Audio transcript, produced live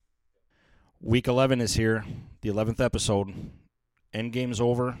Week 11 is here, the 11th episode. Endgame's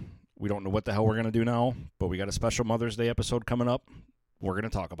over. We don't know what the hell we're going to do now, but we got a special Mother's Day episode coming up. We're going to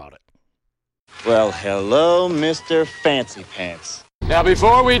talk about it. Well, hello, Mr. Fancy Pants. Now,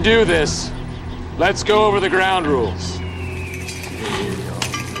 before we do this, let's go over the ground rules.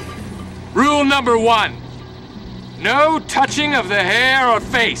 Rule number 1, no touching of the hair or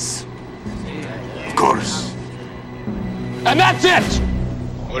face. Of course. And that's it!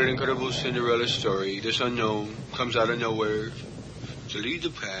 What an incredible Cinderella story. This unknown comes out of nowhere to lead the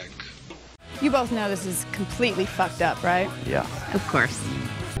pack. You both know this is completely fucked up, right? Yeah. Of course.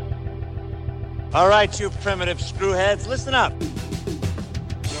 All right, you primitive screwheads, listen up.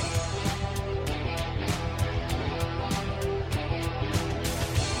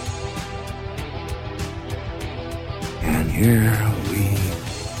 And here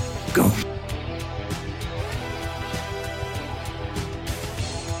we go.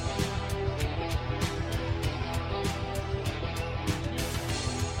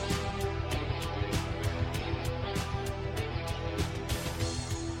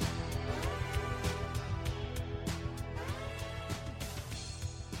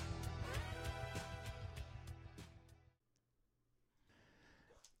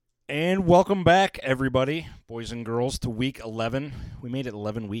 And welcome back, everybody, boys and girls, to week 11. We made it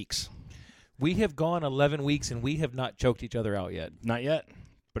 11 weeks. We have gone 11 weeks, and we have not choked each other out yet. Not yet,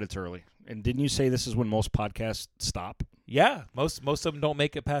 but it's early. And didn't you say this is when most podcasts stop? Yeah, most of them don't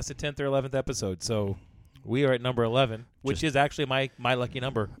make it past the 10th or 11th episode, so we are at number 11, which is actually my lucky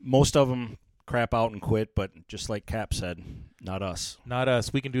number. Most of them crap out and quit, but just like Cap said, not us. Not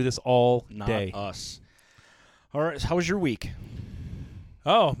us. We can do this all Not day. us. All right, how was your week?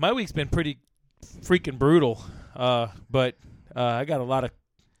 Oh, my week's been pretty freaking brutal, but I got a lot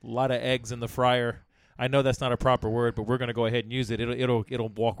of eggs in the fryer. I know that's not a proper word, but we're going to go ahead and use it. It'll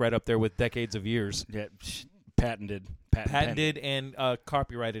walk right up there with decades of years. Yeah, patented And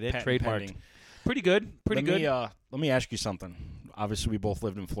copyrighted and Patent trademarked. pending. Pretty good. Let me ask you something. Obviously, we both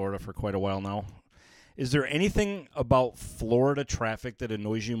lived in Florida for quite a while now. Is there anything about Florida traffic that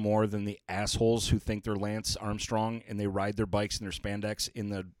annoys you more than the assholes who think they're Lance Armstrong and they ride their bikes and their spandex in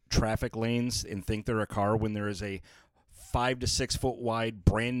the traffic lanes and think they're a car when there is a 5 to 6 foot wide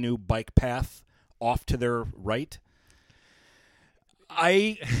brand new bike path off to their right?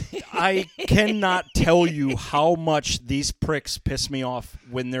 I cannot tell you how much these pricks piss me off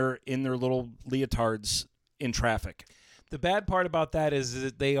when they're in their little leotards in traffic. The bad part about that is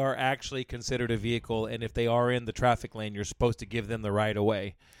that they are actually considered a vehicle, and if they are in the traffic lane, you're supposed to give them the right of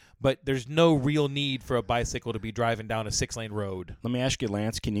way. But there's no real need for a bicycle to be driving down a 6-lane road. Let me ask you,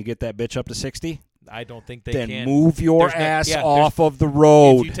 Lance, can you get that bitch up to 60? I don't think they then can. Move your There's no- ass yeah, off of the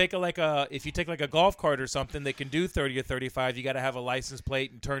road. If you take like a golf cart or something that can do 30 or 35, you got to have a license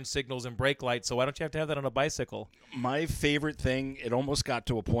plate and turn signals and brake lights. So why don't you have to have that on a bicycle? My favorite thing, it almost got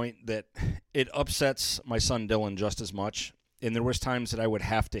to a point that it upsets my son Dylan just as much. And there was times that I would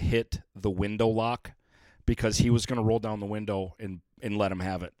have to hit the window lock because he was going to roll down the window and let him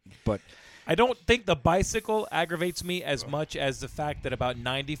have it. But I don't think the bicycle aggravates me as much as the fact that about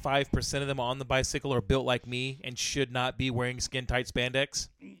 95% of them on the bicycle are built like me and should not be wearing skin-tight spandex.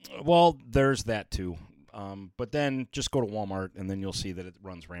 well, there's that too. But then just go to Walmart and then you'll see that it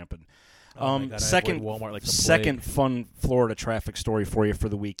runs rampant. Oh my God, I second avoid Walmart like the second plague. fun Florida traffic story for you for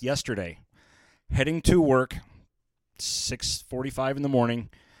the week. Yesterday, heading to work, 6:45 in the morning,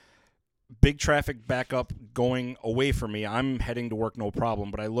 big traffic backup going away from me. I'm heading to work, no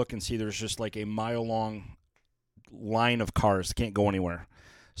problem, but I look and see there's just like a mile-long line of cars. Can't go anywhere.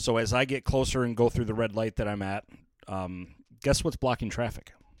 So as I get closer and go through the red light that I'm at, guess what's blocking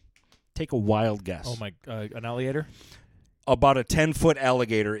traffic? Take a wild guess. Oh my! An alligator? About a 10-foot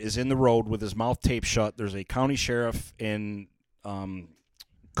alligator is in the road with his mouth taped shut. There's a county sheriff in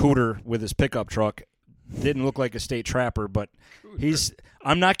Cooter with his pickup truck. Didn't look like a state trapper, but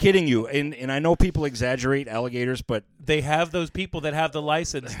I'm not kidding you. And I know people exaggerate alligators, but They have those people that have the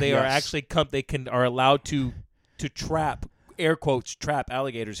license. They are Yes. actually are allowed to trap, air quotes, trap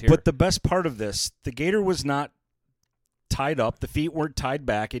alligators here. But the best part of this, the gator was not tied up. The feet weren't tied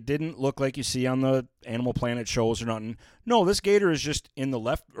back. It didn't look like you see on the Animal Planet shows or nothing. No, this gator is just in the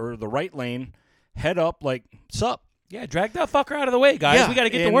left or the right lane, head up, like, sup? yeah, drag that fucker out of the way, guys. Yeah, We got to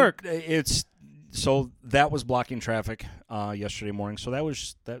get to and work. So that was blocking traffic yesterday morning. So that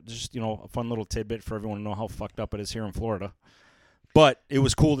was just a fun little tidbit for everyone to know how fucked up it is here in Florida. But it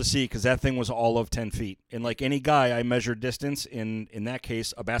was cool to see because that thing was all of 10 feet. And like any guy, I measured distance in that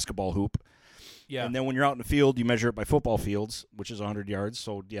case a basketball hoop. Yeah. And then when you're out in the field, you measure it by football fields, which is 100 yards.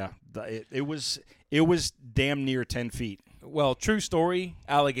 So yeah, it was damn near 10 feet. Well, true story.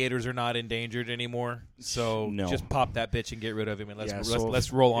 Alligators are not endangered anymore, so No. just pop that bitch and get rid of him, and let's so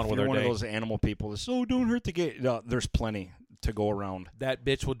let's roll on if with you're our one day. of those animal people, don't hurt the gate. No, there's plenty to go around. That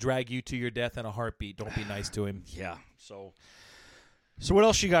bitch will drag you to your death in a heartbeat. Don't be nice to him. Yeah. So what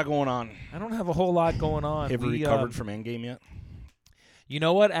else you got going on? I don't have a whole lot going on. Have you recovered from Endgame yet? You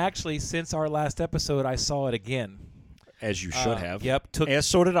know what? Actually, since our last episode, I saw it again. As you should have. Yep. As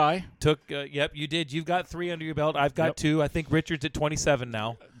so did I. Yep, you did. You've got 3 under your belt. I've got Yep. 2. I think Richard's at 27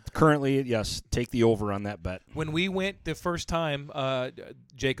 now. Currently, yes. Take the over on that bet. When we went the first time,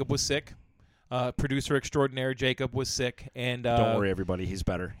 Jacob was sick. Producer extraordinaire Jacob was sick, and Don't worry, everybody. He's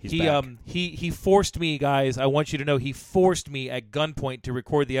better. He's he back. he forced me, guys. I want you to know he forced me at gunpoint to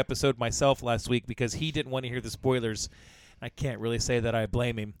record the episode myself last week because he didn't want to hear the spoilers. I can't really say that I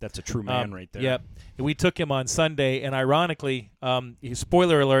blame him. That's a true man right there. Yep. We took him on Sunday, and ironically,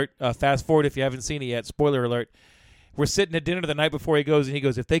 spoiler alert, fast forward if you haven't seen it yet, spoiler alert, we're sitting at dinner the night before he goes, and he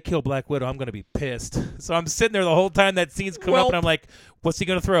goes, if they kill Black Widow, I'm going to be pissed. So I'm sitting there the whole time that scene's coming up, and I'm like, what's he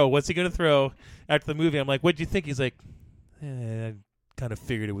going to throw? What's he going to throw? After the movie, I'm like, what'd you think? He's like, I kind of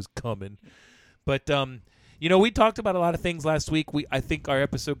figured it was coming. But, we talked about a lot of things last week. I think our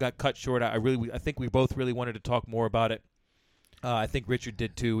episode got cut short. I think we both really wanted to talk more about it. I think Richard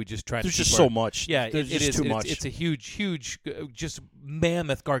did too. We just tried. There's to just so much. Yeah, There's it just is too much. It's a huge, just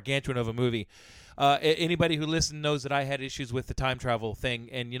mammoth, gargantuan of a movie. Anybody who listened knows that I had issues with the time travel thing,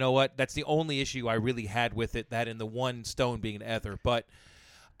 and you know what? That's the only issue I really had with it. That and the one stone being an ether. But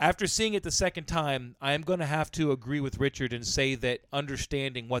after seeing it the second time, I am going to have to agree with Richard and say that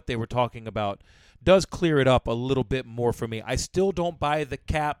understanding what they were talking about does clear it up a little bit more for me. I still don't buy the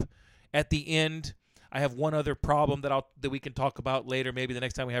Cap at the end. I have one other problem that we can talk about later, maybe the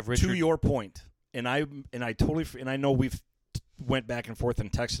next time we have Richard. To your point, and I know we've went back and forth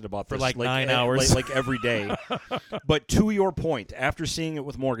and texted about for this like 9 hours, like every day. But to your point, after seeing it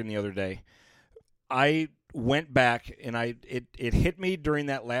with Morgan the other day, I went back and it hit me during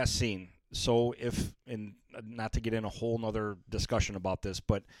that last scene. So and not to get in a whole nother discussion about this,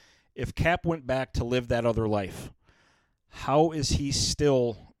 but if Cap went back to live that other life, how is he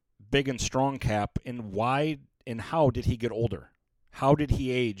still big and strong Cap, and why and how did he get older? How did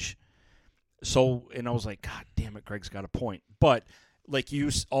he age? So, and I was like, God damn it, Greg's got a point. But like you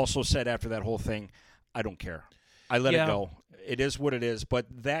also said after that whole thing, I don't care. I let it go. It is what it is. But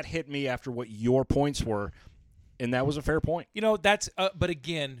that hit me after what your points were, and that was a fair point. That's. But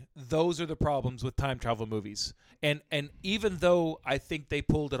again, those are the problems with time travel movies. And even though I think they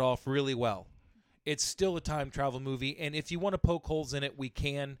pulled it off really well, it's still a time travel movie. And if you want to poke holes in it, we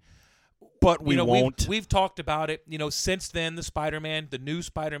can. But we won't. We've talked about it. Since then, the new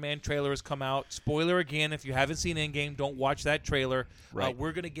Spider-Man trailer has come out. Spoiler again, if you haven't seen Endgame, don't watch that trailer. Right.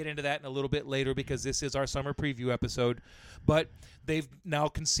 We're going to get into that in a little bit later because this is our summer preview episode. But they've now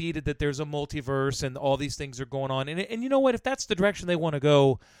conceded that there's a multiverse and all these things are going on. And you know what? If that's the direction they want to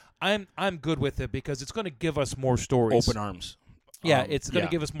go, I'm good with it because it's going to give us more stories. Open arms. Yeah, it's going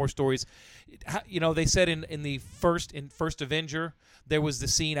to give us more stories. They said in the first Avenger, there was the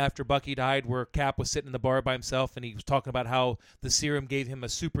scene after Bucky died where Cap was sitting in the bar by himself and he was talking about how the serum gave him a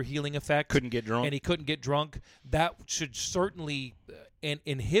super healing effect. Couldn't get drunk. And he couldn't get drunk. That should certainly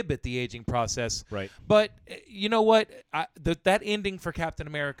inhibit the aging process. Right. But you know what? That ending for Captain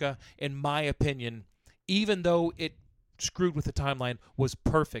America, in my opinion, even though it screwed with the timeline, was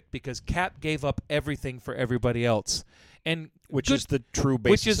perfect because Cap gave up everything for everybody else. And which is the true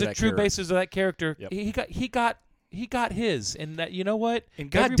basis basis of that character. Yep. He got his, and that, you know what?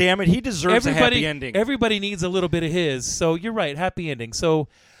 And God damn it, he deserves a happy ending. Everybody needs a little bit of his. So you're right, happy ending. So,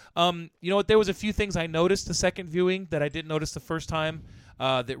 you know what? There was a few things I noticed the second viewing that I didn't notice the first time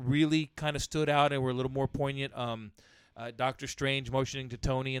that really kind of stood out and were a little more poignant. Doctor Strange motioning to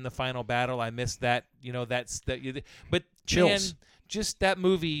Tony in the final battle. I missed that. But chills. Man, just that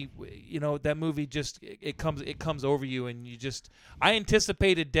movie, just it comes over you, and you just. I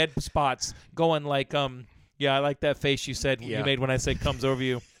anticipated dead spots going like, yeah, I like that face you said you made when I said comes over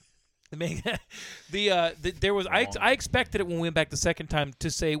you. There was I expected it when we went back the second time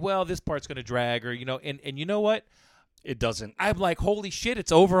to say, well, this part's going to drag, or and you know what? It doesn't. I'm like, holy shit,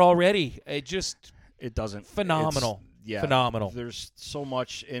 it's over already. It doesn't. Phenomenal. Phenomenal. There's so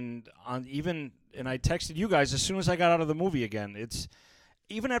much, and I texted you guys as soon as I got out of the movie again. It's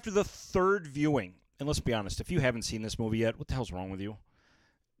even after the third viewing, and let's be honest, if you haven't seen this movie yet, what the hell's wrong with you?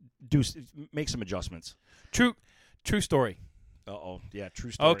 Make some adjustments. True story. Yeah,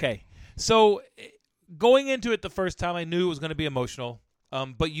 true story. Okay, so going into it the first time, I knew it was going to be emotional,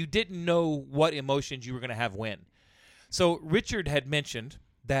 but you didn't know what emotions you were going to have when. So Richard had mentioned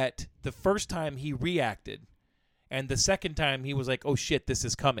that the first time he reacted, And the second time, he was like, oh, shit, this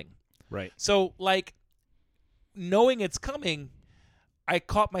is coming. Right. So, like, knowing it's coming, I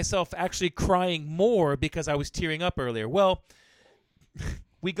caught myself actually crying more because I was tearing up earlier. Well,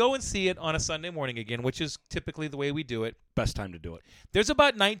 we go and see it on a Sunday morning again, which is typically the way we do it. Best time to do it. There's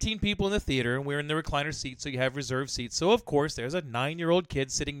about 19 people in the theater, and we're in the recliner seats, so you have reserved seats. So, of course, there's a 9-year-old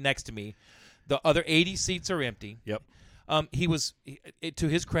kid sitting next to me. The other 80 seats are empty. Yep. To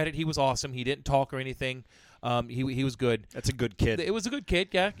his credit, he was awesome. He didn't talk or anything. He was good. That's a good kid. It was a good kid,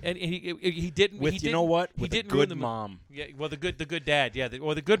 yeah. And he didn't. With, he you didn't, know what? He With didn't a ruin good the mom. Yeah. Well, the good dad. Yeah.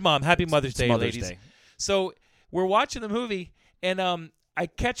 Or the good mom. Happy Mother's Day, Mother's ladies. Day. So we're watching the movie, and I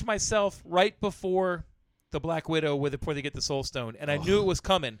catch myself right before the Black Widow before they get the Soul Stone, and I knew it was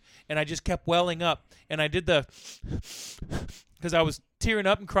coming, and I just kept welling up, and I did because I was tearing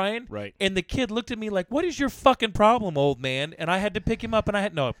up and crying. Right. And the kid looked at me like, "What is your fucking problem, old man?" And I had to pick him up, and I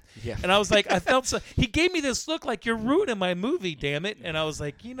had no. Yeah. And I was like, I felt so. He gave me this look like, "You're ruining my movie, damn it!" And I was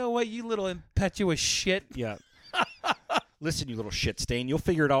like, you know what, you little impetuous shit. Yeah. Listen, you little shit stain. You'll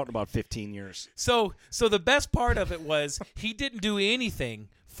figure it out in about 15 years. So the best part of it was he didn't do anything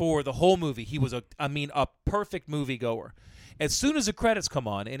for the whole movie. He was a perfect moviegoer. As soon as the credits come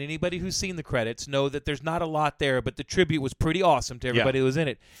on, and anybody who's seen the credits know that there's not a lot there, but the tribute was pretty awesome to everybody who was in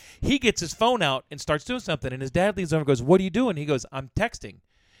it. He gets his phone out and starts doing something, and his dad leans over and goes, "What are you doing?" He goes, "I'm texting."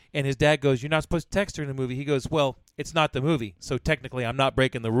 And his dad goes, "You're not supposed to text her in the movie." He goes, "Well, it's not the movie, so technically I'm not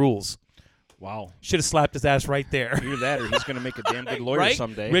breaking the rules." Wow. Should have slapped his ass right there. Either that or he's going to make a damn good lawyer right?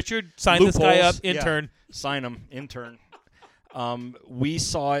 someday. Richard, sign this guy up, Loopholes. intern. Yeah. Sign him, intern. We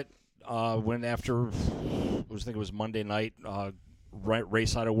saw it when after, I think it was Monday night,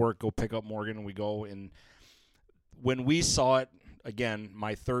 race out of work, go pick up Morgan, and we go. And when we saw it, again,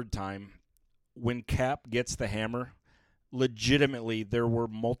 my third time, when Cap gets the hammer, legitimately there were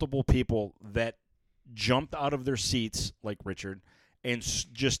multiple people that jumped out of their seats, like Richard, and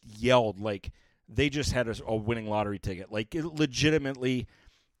just yelled like they just had a winning lottery ticket. Like, it legitimately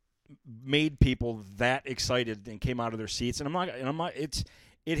made people that excited and came out of their seats. And I'm not.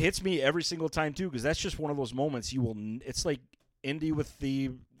 It hits me every single time too, because that's just one of those moments you will. It's like Indy with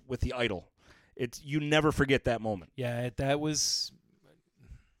the Idol. You never forget that moment. Yeah, that was.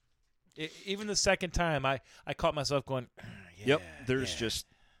 Even the second time, I caught myself going. Yeah, yep.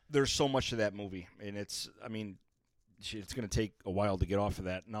 There's so much to that movie, and it's going to take a while to get off of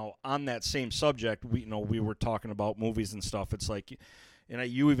that. Now, on that same subject, we were talking about movies and stuff. It's like, and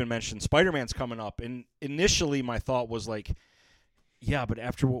you even mentioned Spider-Man's coming up, and initially my thought was like, yeah, but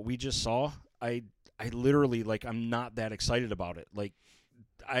after what we just saw, I literally, like, I'm not that excited about it. Like,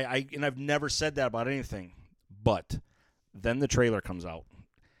 and I've never said that about anything, but then the trailer comes out,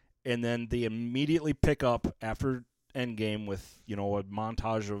 and then they immediately pick up after Endgame with a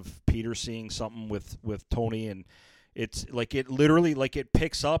montage of Peter seeing something with Tony, and it's like it literally like it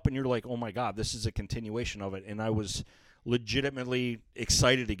picks up, and you're like, oh my god, this is a continuation of it. And I was legitimately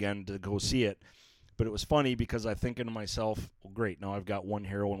excited again to go see it. But it was funny because I thinking to myself, well, great, now I've got one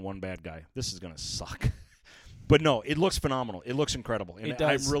hero and one bad guy. This is gonna suck. But no, it looks phenomenal. It looks incredible, and it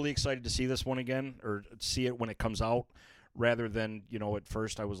does. I'm really excited to see this one again, or see it when it comes out, rather than at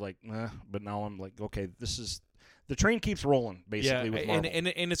first I was like, but now I'm like, okay, this is. The train keeps rolling, basically, with Marvel.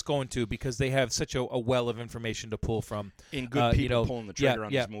 And it's going to, because they have such a well of information to pull from. And good people pulling the trigger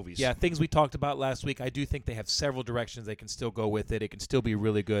on these movies. Yeah, things we talked about last week. I do think they have several directions they can still go with it. It can still be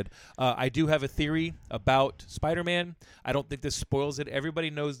really good. I do have a theory about Spider-Man. I don't think this spoils it. Everybody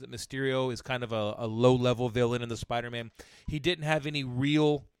knows that Mysterio is kind of a low-level villain in the Spider-Man. He didn't have any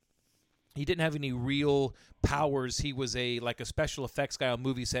real powers. He was a special effects guy on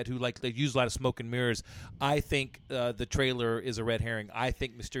movie set who they used a lot of smoke and mirrors. I think the trailer is a red herring. I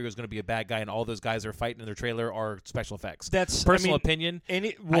think Mysterio is going to be a bad guy, and all those guys that are fighting in their trailer are special effects. That's personal opinion.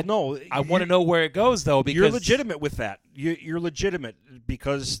 And I want to know where it goes though, because you're legitimate with that. You're legitimate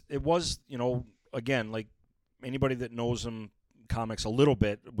because it was again, like anybody that knows them comics a little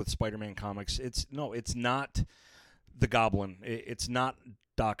bit with Spider-Man comics. It's not the Goblin. It's not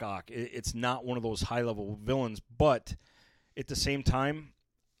Doc Ock. It's not one of those high-level villains, but at the same time,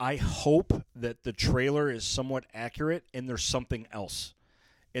 I hope that the trailer is somewhat accurate and there's something else,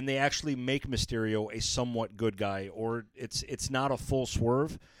 and they actually make Mysterio a somewhat good guy, or it's not a full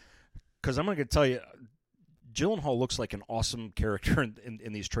swerve. Because I'm going to tell you, Gyllenhaal looks like an awesome character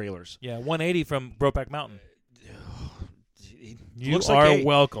in these trailers. Yeah, 180 from Brokeback Mountain. You looks are like,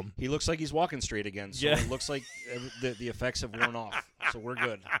 welcome. He looks like he's walking straight again. So it looks like the effects have worn off. So we're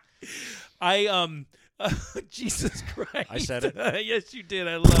good. Jesus Christ! I said it. Yes, you did.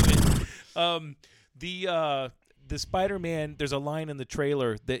 I love it. the Spider-Man, there's a line in the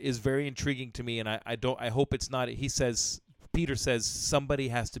trailer that is very intriguing to me, and I hope it's not. Peter says somebody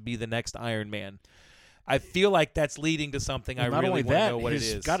has to be the next Iron Man. I feel like that's leading to something. I really want to know what it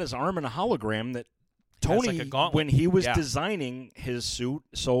is. He's got his arm in a hologram that That's Tony, like a gauntlet. when he was Yeah. designing his suit.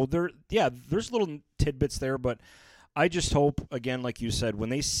 So there's little tidbits there, but I just hope, again, like you said, when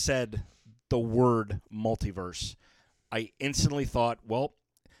they said the word multiverse, I instantly thought, well,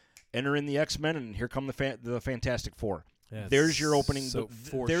 enter in the X-Men, and here come the Fantastic Four. Yeah, There's your opening. so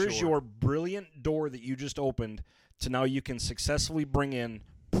for there's sure. your brilliant door that you just opened to now you can successfully bring in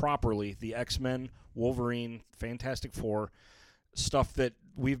properly the X-Men, Wolverine, Fantastic Four, stuff that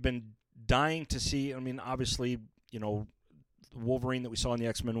we've been dying to see. I mean, obviously, Wolverine that we saw in the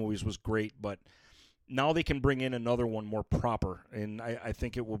X-Men movies was great, but now they can bring in another one more proper, and I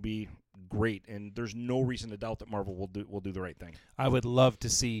think it will be great. And there's no reason to doubt that Marvel will do the right thing. I would love to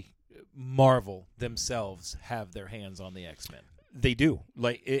see Marvel themselves have their hands on the X-Men. They do.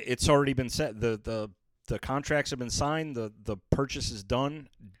 Like it's already been set. The contracts have been signed. The purchase is done.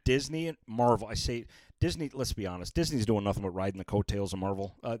 Disney and Marvel. I say Disney. Let's be honest. Disney's doing nothing but riding the coattails of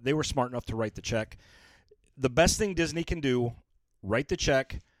Marvel. They were smart enough to write the check. The best thing Disney can do: write the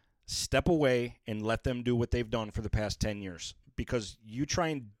check, step away, and let them do what they've done for the past 10 years. Because you try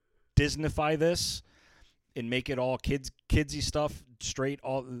and Disneyfy this and make it all kidsy stuff straight,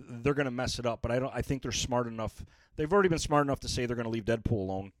 they're going to mess it up. But I think they're smart enough. They've already been smart enough to say they're going to leave Deadpool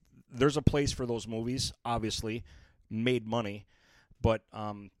alone. There's a place for those movies, obviously, made money, but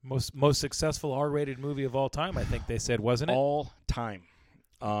Most successful R-rated movie of all time, I think they said, wasn't it? all time.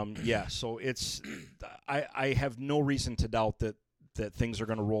 Yeah, so it's I have no reason to doubt that things are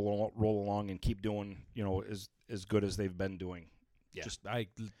going to roll along and keep doing, as good as they've been doing. Yeah.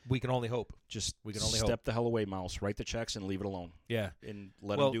 We can only hope. We can only step the hell away, Mouse. Write the checks and leave it alone. Yeah. And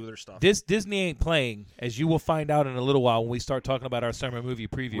let them do their stuff. Disney ain't playing, as you will find out in a little while when we start talking about our summer movie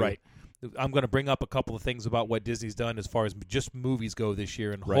preview. Right. I'm going to bring up a couple of things about what Disney's done as far as just movies go this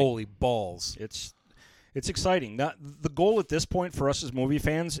year, and Right. holy balls. It's exciting. The goal at this point for us as movie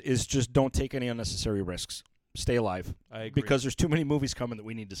fans is just don't take any unnecessary risks. Stay alive. I agree. Because there's too many movies coming that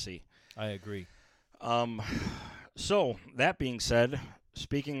we need to see. I agree. So, that being said,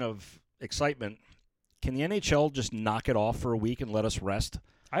 speaking of excitement, can the NHL just knock it off for a week and let us rest?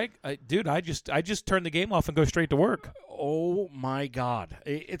 Dude, I just turn the game off and go straight to work. Oh, my God.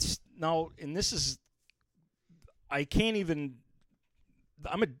 It's now, and this is, I can't even,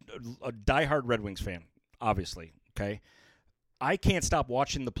 I'm a diehard Red Wings fan, obviously, okay? I can't stop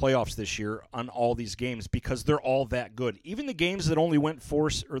watching the playoffs this year on all these games because they're all that good. Even the games that only went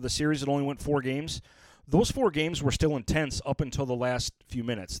the series that only went 4 games, those 4 games were still intense up until the last few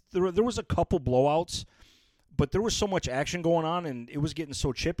minutes. There was a couple blowouts, but there was so much action going on, and it was getting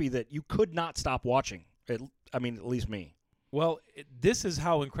so chippy that you could not stop watching. At least me. Well, this is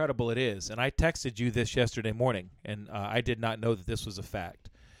how incredible it is, and I texted you this yesterday morning, and I did not know that this was a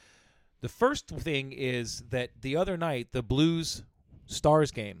fact. The first thing is that the other night, the Blues-Stars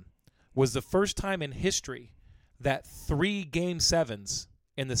game was the first time in history that 3 Game 7s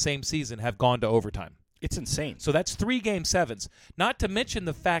in the same season have gone to overtime. It's insane. So that's 3 Game 7s. Not to mention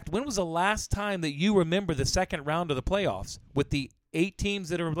the fact, when was the last time that you remember the second round of the playoffs with the 8 teams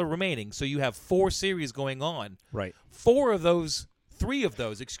that are remaining? So you have 4 series going on. Right. 3 of those,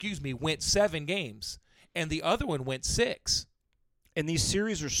 went 7 games, and the other one went 6. And these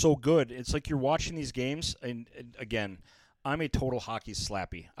series are so good. It's like you're watching these games, and again, I'm a total hockey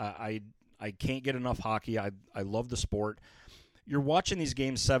slappy. I can't get enough hockey. I love the sport. You're watching these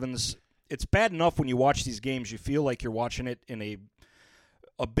Game 7s. It's bad enough when you watch these games, you feel like you're watching it in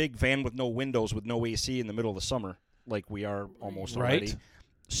a big van with no windows, with no AC in the middle of the summer, like we are almost already. Right.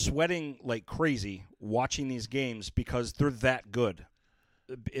 Sweating like crazy watching these games because they're that good.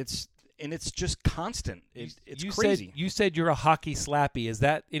 It's just constant. It's crazy. You said you're a hockey slappy. Is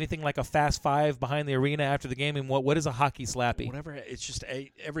that anything like a Fast Five behind the arena after the game? And what is a hockey slappy? Whatever. It's just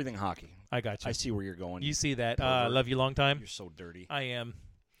everything hockey. I got you. I see where you're going. You see that. Pervert. Love you long time. You're so dirty. I am.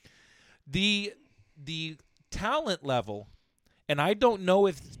 The talent level, and I don't know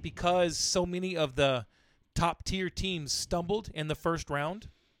if it's because so many of the top-tier teams stumbled in the first round.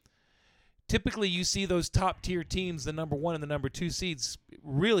 Typically, you see those top-tier teams, the number 1 and the number 2 seeds,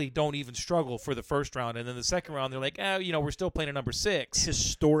 really don't even struggle for the first round. And then the second round, they're like, we're still playing at number 6.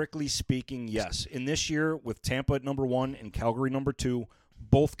 Historically speaking, yes. In this year, with Tampa at number 1 and Calgary number 2,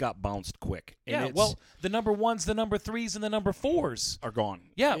 both got bounced quick. And the number 1s, the number 3s, and the number 4s are gone.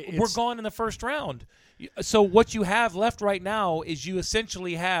 Yeah, we're gone in the first round. So what you have left right now is you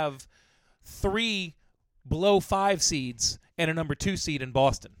essentially have 3 below 5 seeds and a number 2 seed in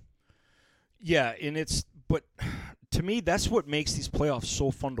Boston. Yeah, but to me, that's what makes these playoffs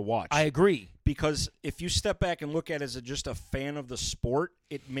so fun to watch. I agree. Because if you step back and look at it as just a fan of the sport,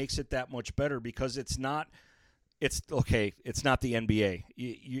 it makes it that much better because it's not the NBA.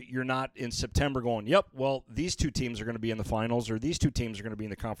 You're not in September going, yep, well, these two teams are going to be in the finals or these two teams are going to be in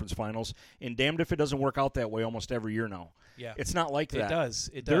the conference finals. And damned if it doesn't work out that way almost every year now. Yeah. It's not like that. It does.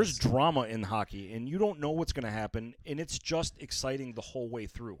 There's drama in hockey, and you don't know what's going to happen, and it's just exciting the whole way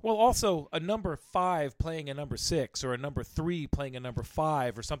through. Well, also, a number 5 playing a number 6 or a number 3 playing a number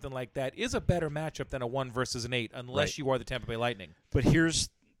 5 or something like that is a better matchup than a 1 versus an 8 unless Right. you are the Tampa Bay Lightning. But here's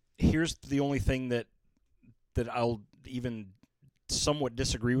the only thing that I'll even somewhat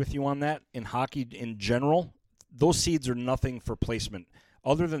disagree with you on that. In hockey in general, those seeds are nothing for placement.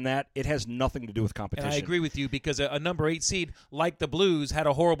 Other than that, it has nothing to do with competition. And I agree with you because a number 8 seed, like the Blues, had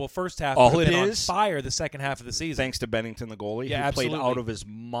a horrible first half. All but it been is- on fire the second half of the season. Thanks to Bennington, the goalie, Yeah, who absolutely. played out of his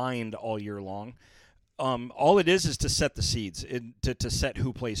mind all year long. All it is to set the seeds, to set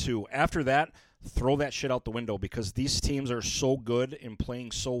who plays who. After that, throw that shit out the window because these teams are so good and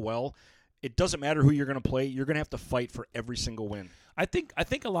playing so well. It doesn't matter who you're going to play. You're going to have to fight for every single win. I think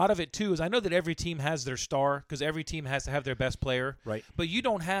a lot of it too is I know that every team has their star because every team has to have their best player. Right. But you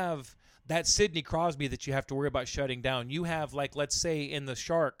don't have that Sidney Crosby that you have to worry about shutting down. You have, like, let's say in the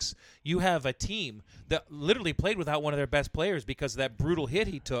Sharks, you have a team that literally played without one of their best players because of that brutal hit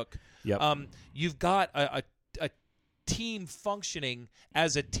he took. Yep. You've got a team functioning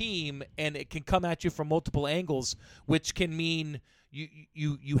as a team, and it can come at you from multiple angles, which can mean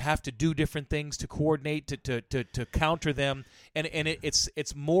you have to do different things to coordinate to counter them, and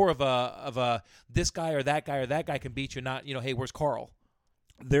it's more of a this guy or that guy can beat you. Not hey, where's Carl?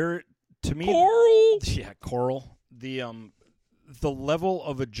 To me, Coral. Yeah, Coral. The level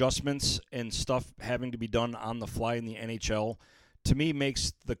of adjustments and stuff having to be done on the fly in the NHL, to me,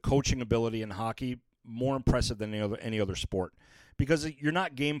 makes the coaching ability in hockey more impressive than any other sport. Because you're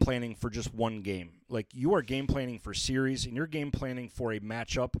not game planning for just one game. Like, you are game planning for series, and you're game planning for a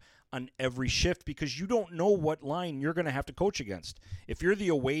matchup on every shift because you don't know what line you're going to have to coach against. If you're the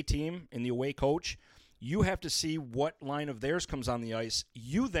away team and the away coach, you have to see what line of theirs comes on the ice.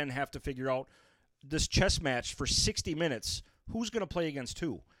 You then have to figure out this chess match for 60 minutes. Who's going to play against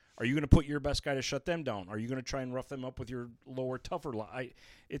who? Are you going to put your best guy to shut them down? Are you going to try and rough them up with your lower, tougher line?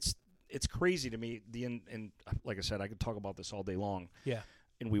 It's crazy to me. And like I said, I could talk about this all day long. Yeah.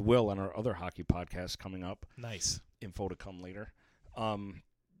 And we will on our other hockey podcast coming up. Nice. Info to come later.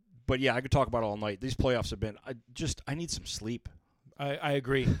 But yeah, I could talk about it all night. These playoffs have been. I need some sleep. I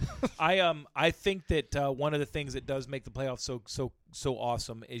agree. I think that one of the things that does make the playoffs so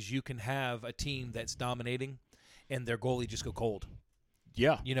awesome is you can have a team that's dominating, and their goalie just go cold.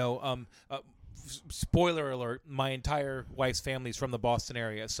 Yeah. Spoiler alert, my entire wife's family's from the Boston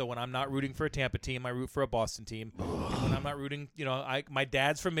area. So when I'm not rooting for a Tampa team, I root for a Boston team. When I'm not rooting, my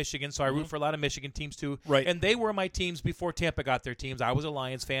dad's from Michigan, so I root for a lot of Michigan teams too. Right. And they were my teams before Tampa got their teams. I was a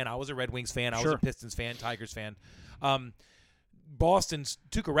Lions fan. I was a Red Wings fan. I was Sure. a Pistons fan, Tigers fan. Boston's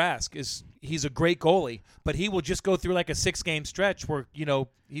Tuukka Rask he's a great goalie, but he will just go through like a 6-game stretch where,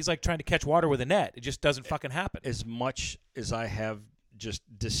 he's like trying to catch water with a net. It just doesn't fucking happen. As much as I have just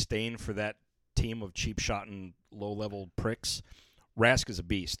disdain for that team of cheap shot and low-level pricks, Rask is a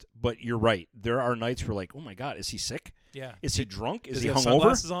beast. But you're right. There are nights where like, oh my God, is he sick? Yeah. Is he drunk? Is Does he have hungover?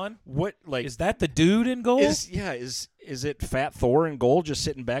 sunglasses on? What Is that the dude in goal? Is it Fat Thor in goal just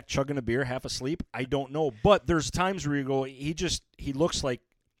sitting back chugging a beer half asleep? I don't know. But there's times where you go, he looks like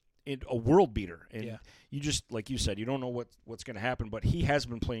a world beater. And Yeah. you just, like you said, you don't know what's going to happen. But he has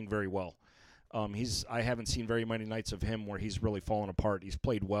been playing very well. I haven't seen very many nights of him where he's really fallen apart. He's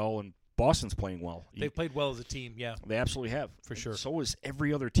played well, and Boston's playing well. They've played well as a team, yeah. They absolutely have. For sure. So is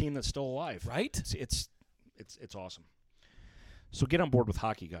every other team that's still alive. Right? It's awesome. So get on board with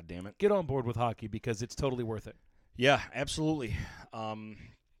hockey, goddammit. Get on board with hockey because it's totally worth it. Yeah, absolutely.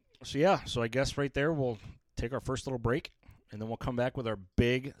 So I guess right there we'll take our first little break, and then we'll come back with our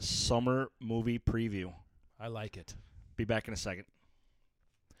big summer movie preview. I like it. Be back in a second.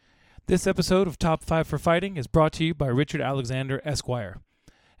 This episode of Top 5 for Fighting is brought to you by Richard Alexander, Esquire.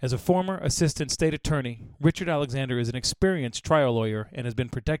 As a former assistant state attorney, Richard Alexander is an experienced trial lawyer and has been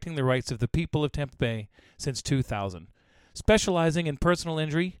protecting the rights of the people of Tampa Bay since 2000. Specializing in personal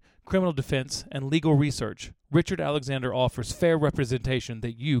injury, criminal defense, and legal research, Richard Alexander offers fair representation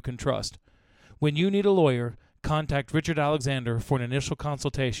that you can trust. When you need a lawyer, contact Richard Alexander for an initial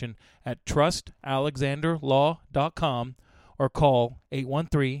consultation at trustalexanderlaw.com or call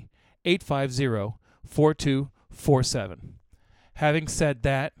 813-850-4247. Having said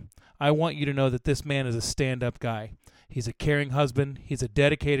that, I want you to know that this man is a stand-up guy. He's a caring husband, he's a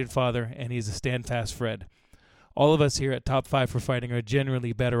dedicated father, and he's a stand-fast friend. All of us here at Top 5 for Fighting are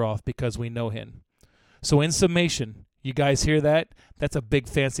generally better off because we know him. So in summation, you guys hear that? That's a big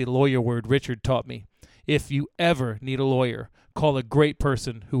fancy lawyer word Richard taught me. If you ever need a lawyer, call a great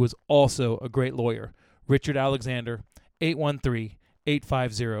person who is also a great lawyer. Richard Alexander,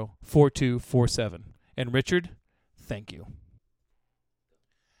 813-850-4247. And Richard, thank you.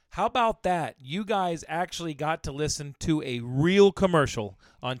 How about that? You guys actually got to listen to a real commercial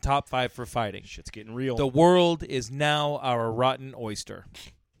on Top 5 for Fighting. Shit's getting real. The world is now our rotten oyster.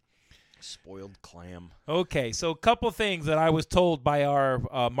 Spoiled clam. Okay, so a couple things that I was told by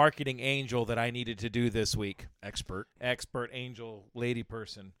our marketing angel that I needed to do this week. Expert Angel lady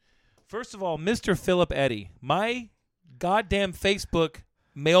person. First of all, Mr. Philip Eddy, my goddamn Facebook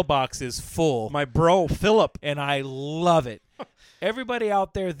mailbox is full. My bro, Philip. And I love it. Everybody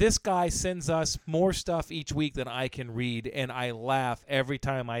out there, this guy sends us more stuff each week than I can read, and I laugh every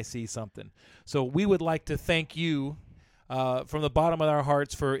time I see something. So we would like to thank you from the bottom of our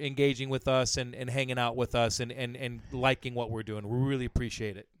hearts for engaging with us and hanging out with us and liking what we're doing. We really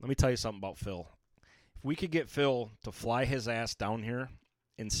appreciate it. Let me tell you something about Phil. If we could get Phil to fly his ass down here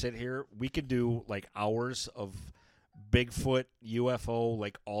and sit here, we could do like hours of Bigfoot, UFO,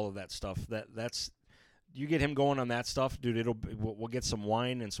 like all of that stuff. That's you get him going on that stuff, dude. We'll get some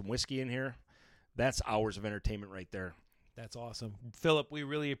wine and some whiskey in here. That's hours of entertainment right there. That's awesome. Philip, we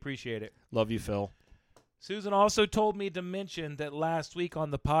really appreciate it. Love you, Phil. Susan also told me to mention that last week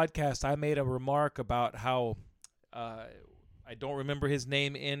on the podcast I made a remark about how I don't remember his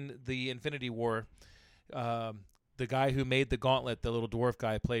name in the Infinity War. The guy who made the gauntlet, the little dwarf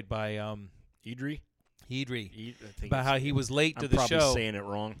guy played by Idri. About how he was late to the show. I'm probably saying it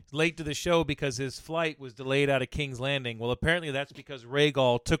wrong. Late to the show because his flight was delayed out of King's Landing. Well, apparently that's because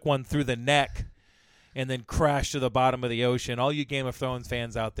Rhaegal took one through the neck and then crashed to the bottom of the ocean. All you Game of Thrones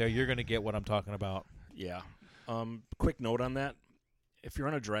fans out there, you're going to get what I'm talking about. Yeah. Quick note on that. If you're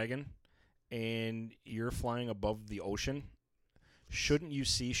on a dragon and you're flying above the ocean, shouldn't you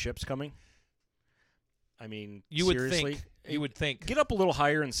see ships coming? I mean, seriously? You would think. Get up a little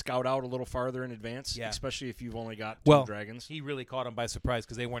higher and scout out a little farther in advance, yeah. Especially if you've only got two dragons. He really caught him by surprise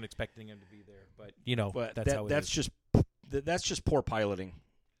because they weren't expecting him to be there. But, you know, that's how it is. That's just poor piloting.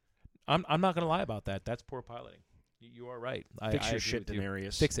 I'm not going to lie about that. That's poor piloting. You are right. Fix your shit,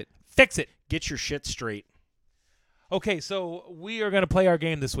 Daenerys. Fix it. Fix it. Get your shit straight. Okay, so we are going to play our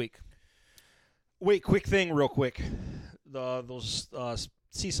game this week. Wait, quick thing real quick. Those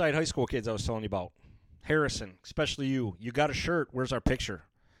Seaside High School kids I was telling you about. Harrison, especially you. You got a shirt. Where's our picture?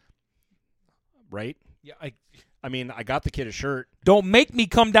 Right? Yeah, I mean, I got the kid a shirt. Don't make me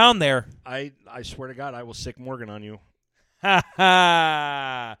come down there. I swear to God, I will sick Morgan on you. Ha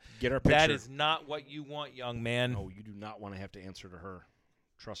ha! Get our picture. That is not what you want, young man. No, you do not want to have to answer to her.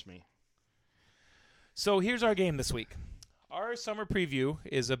 Trust me. So here's our game this week. Our summer preview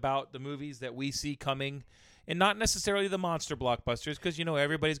is about the movies that we see coming, and not necessarily the monster blockbusters, because you know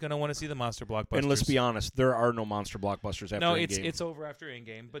everybody's going to want to see the monster blockbusters. And let's be honest, there are no monster blockbusters after Endgame. No, it's over after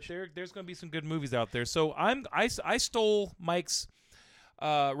Endgame, but there's going to be some good movies out there. So I stole Mike's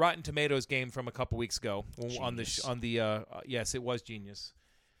Rotten Tomatoes game from a couple weeks ago yes, it was genius.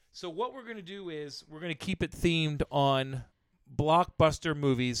 So what we're going to do is we're going to keep it themed on blockbuster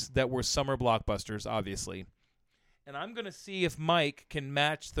movies that were summer blockbusters, obviously. And I'm going to see if Mike can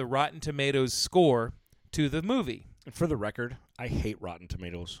match the Rotten Tomatoes score to the movie. And for the record, I hate Rotten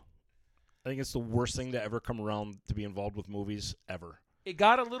Tomatoes. I think it's the worst thing to ever come around to be involved with movies ever. It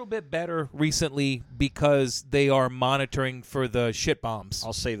got a little bit better recently because they are monitoring for the shit bombs.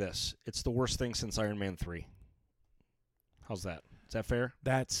 I'll say this. It's the worst thing since Iron Man 3. How's that? Is that fair?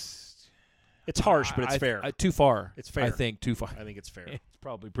 It's harsh, but it's fair. Too far. It's fair. I think too far. I think it's fair. It's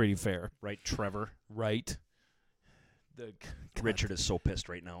probably pretty fair. Right, Trevor? Right. Richard is so pissed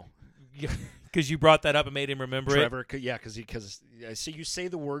right now. Because you brought that up and made him remember Trevor, it? Yeah, because see, you say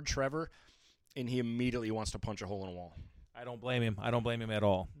the word Trevor, and he immediately wants to punch a hole in a wall. I don't blame him. I don't blame him at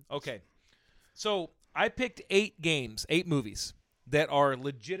all. Okay. So I picked 8 movies that are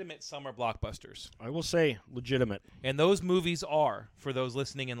legitimate summer blockbusters. I will say legitimate. And those movies are, for those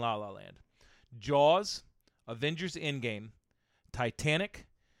listening in La La Land, Jaws, Avengers Endgame, Titanic,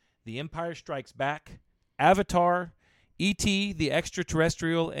 The Empire Strikes Back, Avatar, E.T. the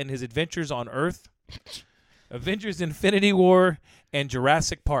Extraterrestrial and His Adventures on Earth, Avengers Infinity War, and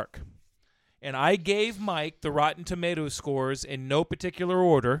Jurassic Park. And I gave Mike the Rotten Tomatoes scores in no particular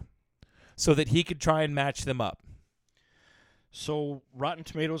order so that he could try and match them up. So Rotten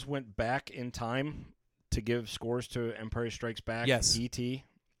Tomatoes went back in time to give scores to Empire Strikes Back, yes. E.T.,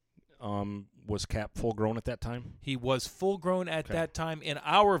 Was Cap full grown at that time? He was full grown at that time in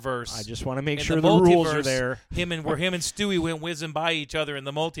our verse. I just want to make in sure the rules are multiverse, there. Him and Stewie went whizzing by each other in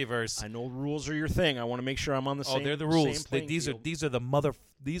the multiverse. I know rules are your thing. I want to make sure I'm on the same. They're the same rules. playing These field.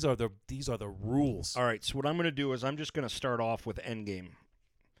 are the rules. All right. So what I'm going to do is I'm just going to start off with Endgame,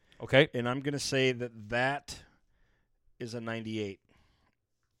 Okay. and I'm going to say that is a 98.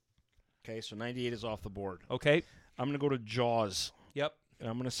 Okay, so 98 is off the board. Okay. I'm going to go to Jaws. Yep. And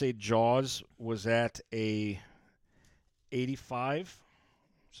I'm going to say Jaws was at a 85.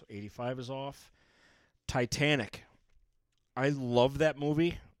 So 85 is off. Titanic. I love that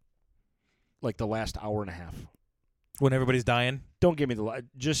movie. Like the last hour and a half. When everybody's dying. Don't give me the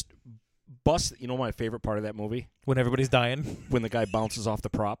just bust. You know my favorite part of that movie? When everybody's dying. When the guy bounces off the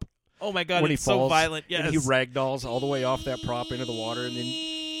prop. Oh my God! When It's he falls, so violent. Yes. And he ragdolls all the way off that prop into the water, and then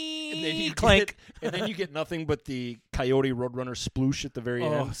you clank. and then you get nothing but the Coyote Roadrunner sploosh at the very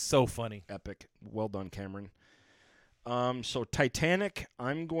Oh, end. so funny. Epic. Well done, Cameron. So Titanic,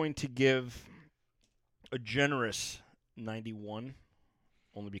 I'm going to give a generous 91,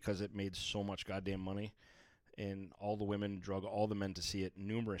 only because it made so much goddamn money, and all the women drug all the men to see it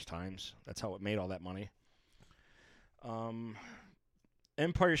numerous times. That's how it made all that money.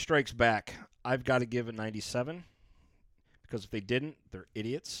 Empire Strikes Back, I've got to give it 97, because if they didn't, they're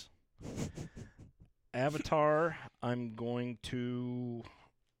idiots. Avatar, I'm going to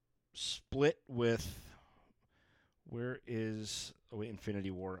split with,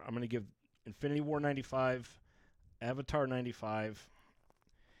 Infinity War. I'm going to give Infinity War 95, Avatar 95,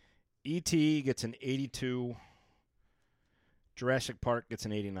 E.T. gets an 82, Jurassic Park gets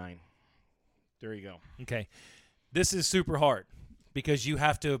an 89. There you go. Okay. This is super hard because you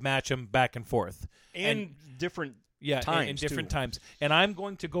have to match them back and forth. And different times, in different too. times. And I'm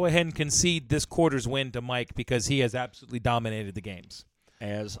going to go ahead and concede this quarter's win to Mike because he has absolutely dominated the games.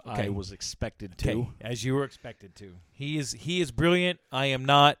 As I was expected Okay, to. as you were expected to. He is brilliant. I am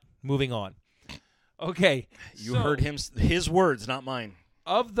not. Moving on. Okay. You heard his words, not mine.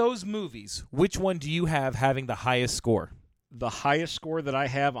 Of those movies, which one do you have having the highest score? The highest score that I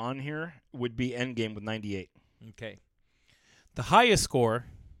have on here would be Endgame with 98. Okay. The highest score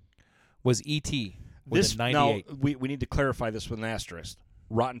was E.T. with a 98. Now, we need to clarify this with an asterisk.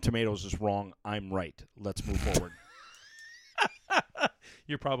 Rotten Tomatoes is wrong. I'm right. Let's move forward.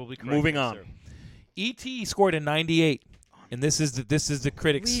 You're probably correct. Moving yes, on. sir. E.T. scored a 98, and this is the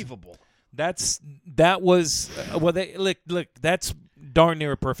critics. Unbelievable. That was look. That's darn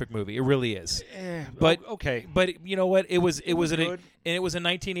near a perfect movie. It really is. But okay. But you know what? It was was in good. and it was in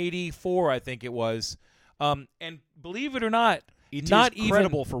 1984, I think it was. And believe it or not, E.T. not is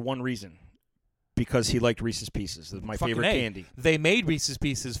credible for one reason. Because he liked Reese's Pieces. It's my fucking favorite A. candy. They made Reese's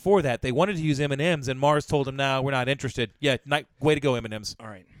Pieces for that. They wanted to use M&Ms, and Mars told them, "No, we're not interested." Yeah, way to go, M&Ms. All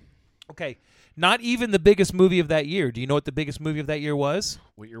right. Okay, not even the biggest movie of that year. Do you know what the biggest movie of that year was?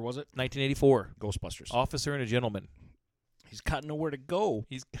 What year was it? 1984. Ghostbusters. Officer and a Gentleman. He's got nowhere to go.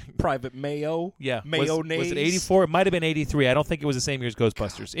 He's Private Mayo. yeah. Mayonnaise. Was it 84? It might have been 83. I don't think it was the same year as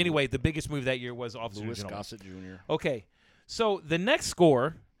Ghostbusters. Anyway, the biggest movie that year was Officer and a Louis Gentleman. Gossett Jr. Okay, so the next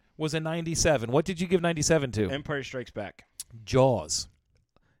score was a 97. What did you give 97 to? Empire Strikes Back. Jaws.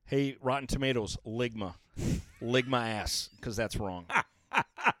 Hey, Rotten Tomatoes, Ligma. Ligma ass, because that's wrong.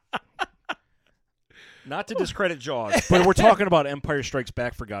 Not to discredit Jaws, but we're talking about Empire Strikes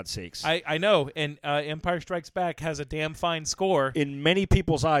Back, for God's sakes. I know, and Empire Strikes Back has a damn fine score. In many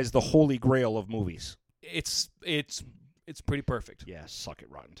people's eyes, the holy grail of movies. It's pretty perfect. Yeah, suck it,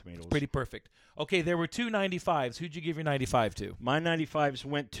 Rotten Tomatoes. Pretty perfect. Okay, there were two 95s. Who'd you give your 95 to? My 95s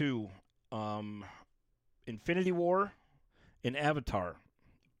went to Infinity War and Avatar,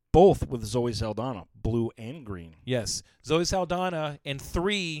 both with Zoe Saldana, blue and green. Yes, Zoe Saldana in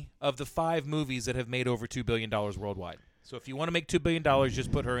 3 of the 5 movies that have made over $2 billion worldwide. So if you want to make $2 billion,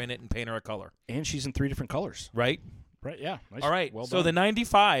 just put her in it and paint her a color. And she's in 3 different colors. Right? Right, yeah. Nice. All right, Well so done. the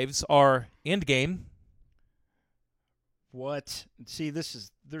 95s are Endgame. What? See,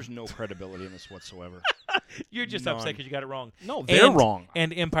 there's no credibility in this whatsoever. You're just None. upset because you got it wrong. No, they're wrong.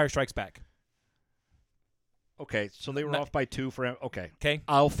 And Empire Strikes Back. Okay, so they were off by 2 for... Okay. Okay.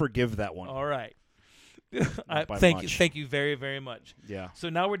 I'll forgive that one. All right. Not by much. Thank you very, very much. Yeah. So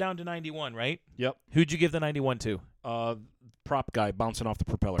now we're down to 91, right? Yep. Who'd you give the 91 to? Prop guy bouncing off the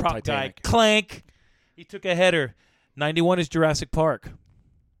propeller. Prop Titanic. guy. Clank. He took a header. 91 is Jurassic Park.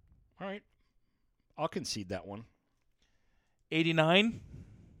 All right. I'll concede that one. 89,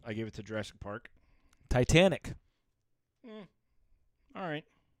 I gave it to Jurassic Park. Titanic. All right.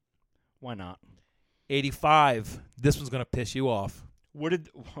 Why not? 85, this one's going to piss you off. What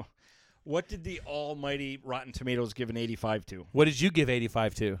did the almighty Rotten Tomatoes give an 85 to? What did you give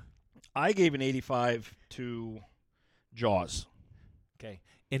 85 to? I gave an 85 to Jaws. Okay.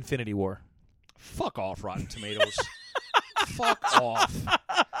 Infinity War. Fuck off, Rotten Tomatoes. Fuck off.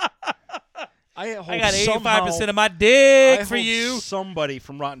 I got 85% of my dick for you. Somebody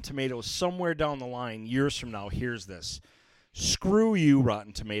from Rotten Tomatoes somewhere down the line, years from now, hears this. Screw you,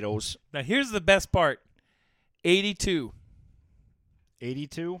 Rotten Tomatoes. Now, here's the best part. 82.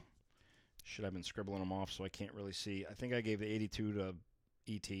 82? Should have been scribbling them off so I can't really see. I think I gave the 82 to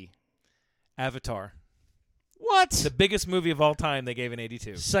E.T. Avatar. What? The biggest movie of all time, they gave an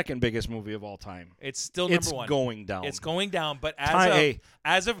 82. Second biggest movie of all time. It's still number one. It's going down. It's going down, but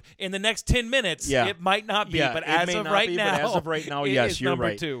as of in the next 10 minutes, it might not be. Yeah, but it as may of not right be, now, but as of right now, it yes, is you're number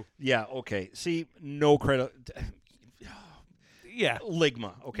right. 2. Yeah, okay. See, no credit. Yeah.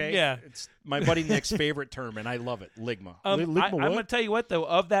 Ligma, okay? Yeah. It's my buddy Nick's favorite term, and I love it. Ligma. Ligma I'm going to tell you what, though,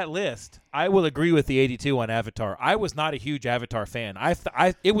 of that list, I will agree with the 82 on Avatar. I was not a huge Avatar fan.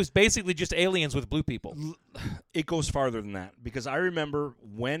 It was basically just aliens with blue people. It goes farther than that, because I remember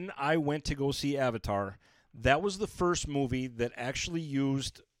when I went to go see Avatar, that was the first movie that actually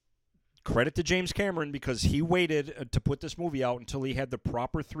used, credit to James Cameron, because he waited to put this movie out until he had the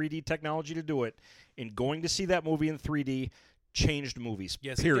proper 3D technology to do it, and going to see that movie in 3D changed movies,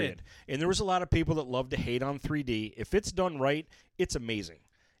 yes, period. It did. And there was a lot of people that love to hate on 3D. If it's done right, it's amazing.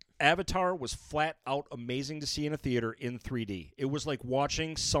 Avatar was flat out amazing to see in a theater in 3D. It was like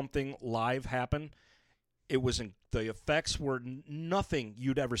watching something live happen. It was the effects were nothing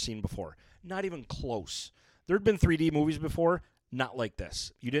you'd ever seen before. Not even close. There'd been 3D movies before, not like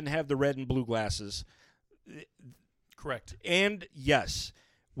this. You didn't have the red and blue glasses. Correct. And yes,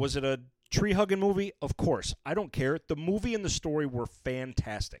 was it a tree-hugging movie? Of course. I don't care. The movie and the story were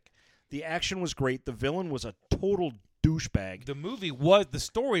fantastic. The action was great. The villain was a total douchebag. The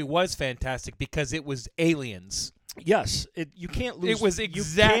story was fantastic because it was aliens. Yes, you can't lose. It was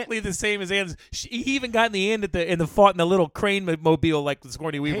exactly the same as aliens. He even got in the end in the fought in the little crane mobile like the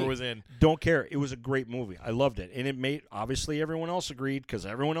Sigourney Weaver was in. Don't care. It was a great movie. I loved it, and it made obviously everyone else agreed because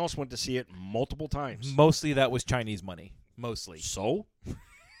everyone else went to see it multiple times. Mostly that was Chinese money. Mostly. So.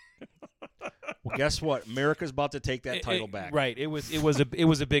 Well, guess what? America's about to take that title back. Right. It was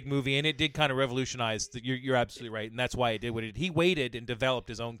a big movie, and it did kind of revolutionize. You're absolutely right, and that's why it did what it did. He waited and developed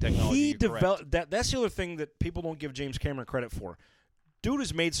his own technology. He developed that. That's the other thing that people don't give James Cameron credit for. Dude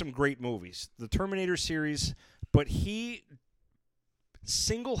has made some great movies, the Terminator series, but he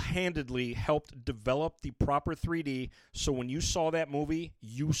single-handedly helped develop the proper 3D. So when you saw that movie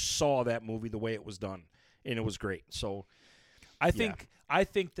the way it was done, and it was great. So, I think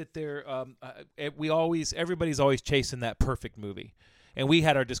that everybody's always chasing that perfect movie, and we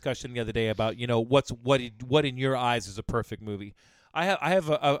had our discussion the other day about what in your eyes is a perfect movie. I have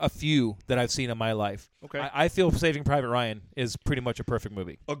a few that I've seen in my life. Okay, I feel Saving Private Ryan is pretty much a perfect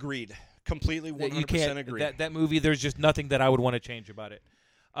movie. Agreed, completely 100% You can't agree. That movie. There's just nothing that I would want to change about it.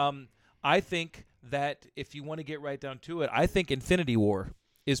 I think that if you want to get right down to it, I think Infinity War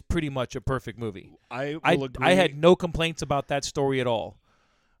is pretty much a perfect movie. I will agree. I had no complaints about that story at all.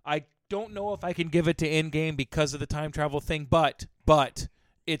 I don't know if I can give it to Endgame because of the time travel thing, but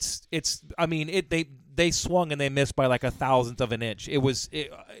it's I mean they swung and they missed by like 1,000th of an inch.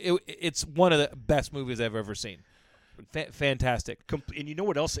 It's one of the best movies I've ever seen. Fantastic. And you know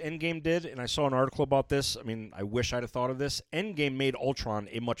what else Endgame did? And I saw an article about this. I mean, I wish I'd have thought of this. Endgame made Ultron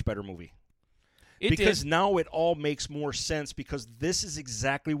a much better movie. Because now it all makes more sense because this is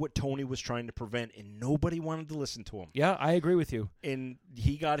exactly what Tony was trying to prevent, and nobody wanted to listen to him. Yeah, I agree with you. And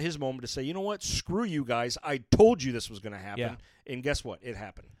he got his moment to say, you know what, screw you guys. I told you this was going to happen. Yeah. And guess what? It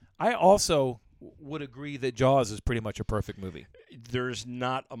happened. I also would agree that Jaws is pretty much a perfect movie. There's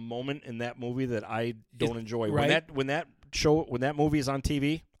not a moment in that movie that I don't enjoy. Right? When that movie is on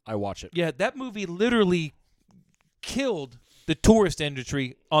TV, I watch it. Yeah, that movie literally killed the tourist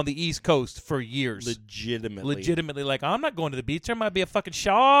industry on the East Coast for years. Legitimately, like, I'm not going to the beach. There might be a fucking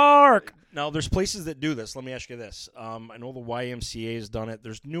shark. Now, there's places that do this. Let me ask you this. I know the YMCA has done it.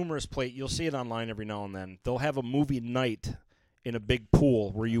 There's numerous places. You'll see it online every now and then. They'll have a movie night in a big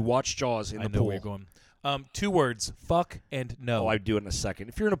pool where you watch Jaws in the pool. I know where you're going. 2 words, fuck and no. Oh, I'd do it in a second.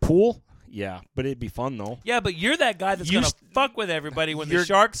 If you're in a pool, yeah, but it'd be fun, though. Yeah, but you're that guy that's going to fuck with everybody when the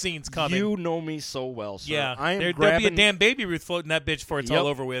shark scene's coming. You know me so well, sir. Yeah, there'll be a damn Baby Ruth floating that bitch before it's all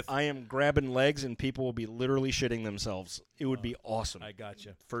over with. I am grabbing legs, and people will be literally shitting themselves. It would be awesome. I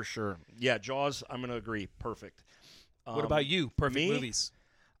gotcha. For sure. Yeah, Jaws, I'm going to agree. Perfect. What about you? Perfect movies.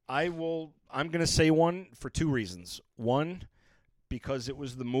 I'm going to say one for 2 reasons. One, because it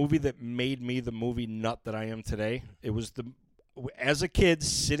was the movie that made me the movie nut that I am today. It was as a kid,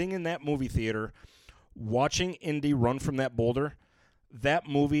 sitting in that movie theater, watching Indy run from that boulder, that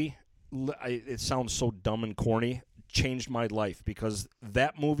movie it sounds so dumb and corny, changed my life because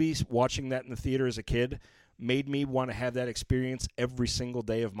that movie, watching that in the theater as a kid, made me want to have that experience every single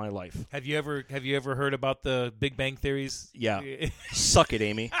day of my life. Have you ever heard about the Big Bang Theories? Yeah. Suck it,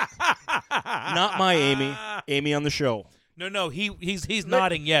 Amy. Not my Amy. Amy on the show. No, he's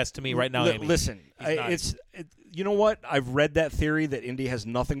nodding yes to me right now, Amy. Listen, you know what? I've read that theory that Indy has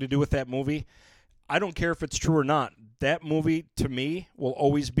nothing to do with that movie. I don't care if it's true or not. That movie, to me, will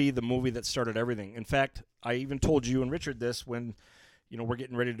always be the movie that started everything. In fact, I even told you and Richard this when, we're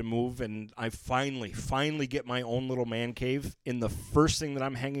getting ready to move, and I finally get my own little man cave. And the first thing that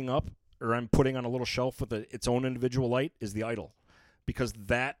I'm hanging up or I'm putting on a little shelf with its own individual light is The Idol, because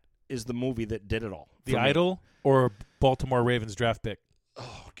that is the movie that did it all. The Idol or Baltimore Ravens draft pick?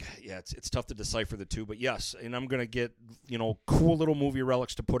 Oh, God, yeah, it's tough to decipher the two, but yes, and I'm going to get, cool little movie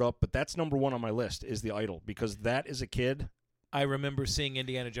relics to put up, but that's number one on my list is The Idol, because that as a kid. I remember seeing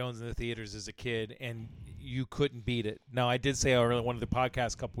Indiana Jones in the theaters as a kid, and you couldn't beat it. Now, I did say on one of the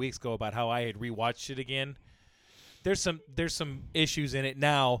podcasts a couple weeks ago about how I had rewatched it again. There's some issues in it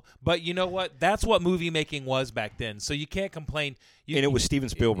now, but you know what? That's what movie making was back then. So you can't complain. And it was Steven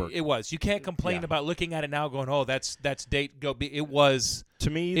Spielberg. It was. You can't complain about looking at it now, going, "Oh, that's date go." It was.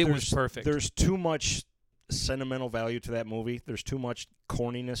 To me, it was perfect. There's too much sentimental value to that movie. There's too much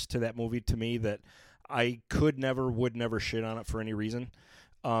corniness to that movie to me that I would never shit on it for any reason.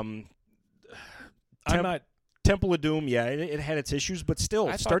 I'm not. Temple of Doom, yeah, it had its issues, but still,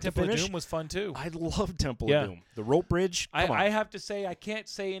 I start thought to Temple finish, of Doom was fun too. I love Temple of Doom. The rope bridge. I have to say, I can't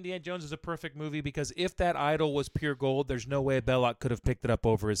say Indiana Jones is a perfect movie because if that idol was pure gold, there's no way Belloc could have picked it up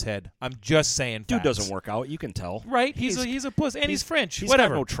over his head. I'm just saying. Dude facts. doesn't work out. You can tell. Right? He's a puss, and he's French. He's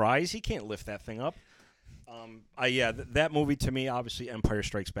Whatever. got no tries. He can't lift that thing up. That movie to me, obviously, Empire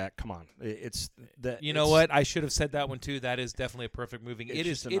Strikes Back. Come on, it's that. You know what? I should have said that one too. That is definitely a perfect movie. It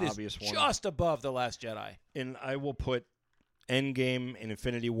is an obvious one. Just above The Last Jedi. And I will put Endgame and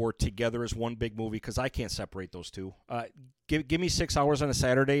Infinity War together as one big movie because I can't separate those two. Give me 6 hours on a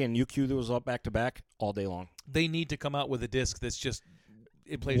Saturday and you cue those up back to back all day long. They need to come out with a disc that's just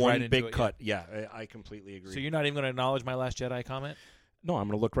it plays one right into big it. cut. Yeah, I completely agree. So you're not even going to acknowledge my Last Jedi comment? No, I'm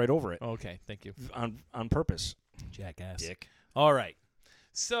going to look right over it. Okay, thank you. On purpose. Jackass. Dick. All right.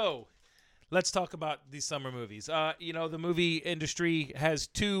 So let's talk about these summer movies. The movie industry has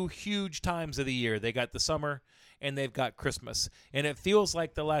two huge times of the year. They got the summer and they've got Christmas. And it feels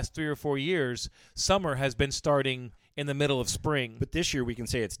like the last 3 or 4 years, summer has been starting in the middle of spring. But this year we can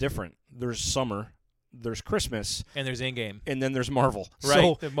say it's different. There's summer, there's Christmas. And there's Endgame. And then there's Marvel. Right,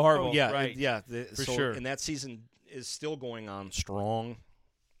 so, the Marvel. Yeah, right. Yeah. For sure. And that season is still going on strong.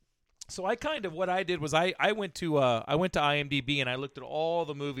 So what I did was I went to IMDb and I looked at all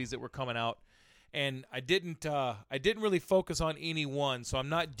the movies that were coming out, and I didn't really focus on any one. So I'm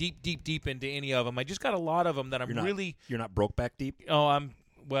not deep into any of them. I just got a lot of them that You're not Brokeback deep. Oh,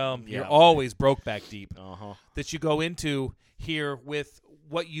 you're always Brokeback deep. Uh-huh. That you go into here with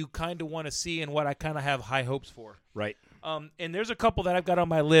what you kind of want to see and what I kind of have high hopes for. Right. And there's a couple that I've got on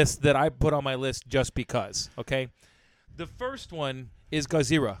my list that I put on my list just because. Okay. The first one is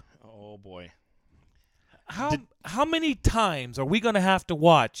Godzilla. Oh boy. How many times are we going to have to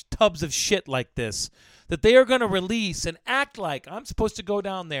watch tubs of shit like this that they are going to release and act like I'm supposed to go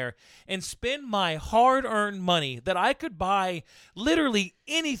down there and spend my hard-earned money that I could buy literally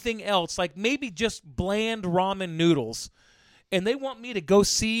anything else, like maybe just bland ramen noodles, and they want me to go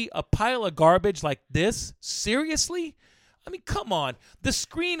see a pile of garbage like this? Seriously? I mean, come on. The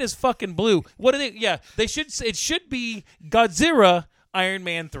screen is fucking blue. What are they? Yeah, it should be Godzilla Iron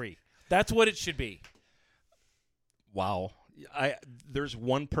Man 3. That's what it should be. Wow. There's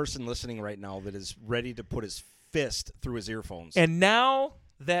one person listening right now that is ready to put his fist through his earphones. And now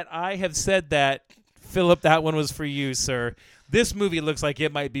that I have said that, Philip, that one was for you, sir. This movie looks like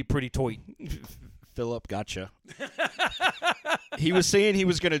it might be pretty toy. Philip, gotcha. He was saying he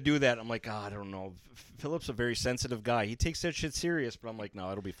was going to do that. I'm like, I don't know. Philip's a very sensitive guy. He takes that shit serious, but I'm like, no,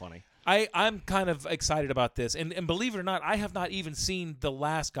 it'll be funny. I'm kind of excited about this. And believe it or not, I have not even seen the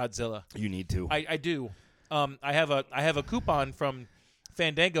last Godzilla. You need to. I do. I have a coupon from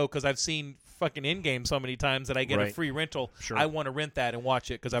Fandango because I've seen fucking Endgame so many times that I get a free rental. Sure. I want to rent that and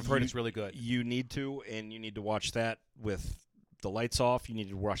watch it because I've heard it's really good. You need to, and you need to watch that with the lights off. You need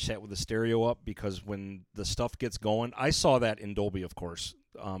to watch that with the stereo up because when the stuff gets going, I saw that in Dolby, of course,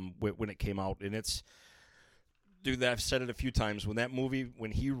 when it came out, and it's. Dude, I've said it a few times. When that movie, when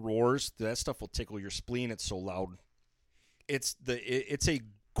he roars, that stuff will tickle your spleen. It's so loud. It's a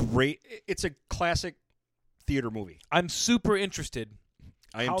classic theater movie. I'm super interested.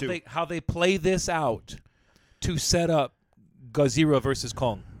 I am too. How they play this out to set up Godzilla versus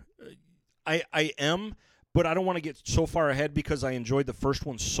Kong. I am, but I don't want to get so far ahead because I enjoyed the first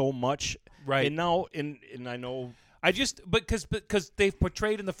one so much. Right. And now, and I know. Because they've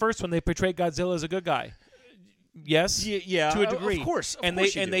portrayed in the first one, they portrayed Godzilla as a good guy. Yes, Yeah, to a degree, of course.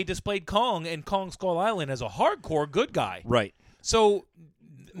 They displayed Kong and Kong Skull Island as a hardcore good guy. Right. So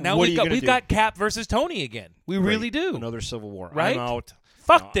now What are we've you gonna do? got Cap versus Tony again. We really do. Another Civil War. Right? I'm out.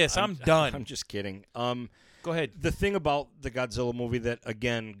 Fuck No, this. I'm done. I'm just kidding. Go ahead. The thing about the Godzilla movie that,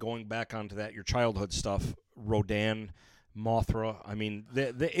 again, going back onto that, your childhood stuff, Rodan, Mothra, I mean,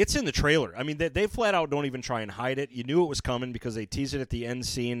 it's in the trailer. I mean, they flat out don't even try and hide it. You knew it was coming because they tease it at the end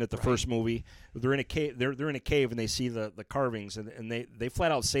scene at the first movie. They're in a cave. They're in a cave and they see the carvings and they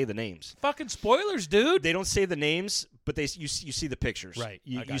flat out say the names. Fucking spoilers, dude. They don't say the names, but you see the pictures. Right.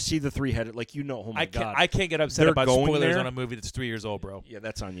 You see the three-headed, like, oh my God. I can't get upset They're about going spoilers there? on a movie that's 3 years old, bro. Yeah,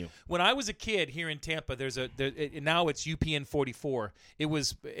 that's on you. When I was a kid here in Tampa, now it's UPN 44. It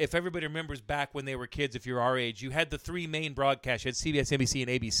was, if everybody remembers back when they were kids, if you're our age, you had the three main broadcasts. You had CBS, NBC,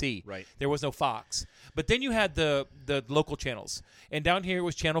 and ABC. Right. There was no Fox. But then you had the local channels. And down here it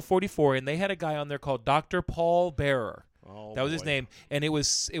was Channel 44, and they had a guy on there called Dr. Paul Bearer. Oh, that was his boy. name, and it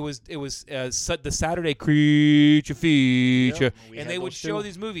was the Saturday Creature Feature, Yep, we and had they would those show too.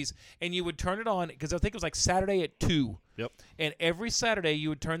 these movies, and you would turn it on because I think it was like Saturday at 2. Yep. And every Saturday you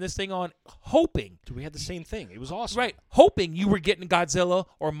would turn this thing on, hoping, We had the same thing. It was awesome. right, hoping you were getting Godzilla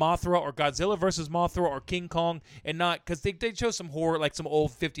or Mothra or Godzilla versus Mothra or King Kong, and not because they show some horror, like some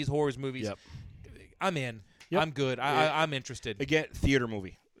old 50s horror movies. Yep. I'm in. Yep. I'm good. Yeah. I'm interested. Again, theater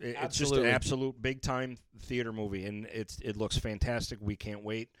movie. It's just an Absolutely. absolute big time theater movie, and it looks fantastic. We can't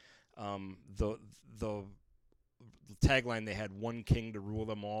wait. The tagline they had, "One king to rule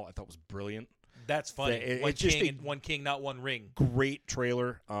them all," I thought was brilliant. That's funny. It's One just king, a- and one king, not one ring. Great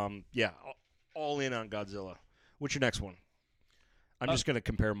trailer. Yeah, all in on Godzilla. What's your next one? I'm just going to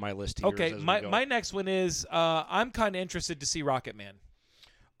compare my list to yours. Okay, as we my go. next one is I'm kind of interested to see Rocket Man.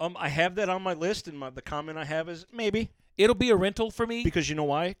 I have that on my list, and the comment I have is maybe. It'll be a rental for me. Because you know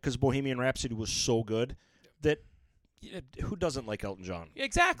why? Because Bohemian Rhapsody was so good that who doesn't like Elton John?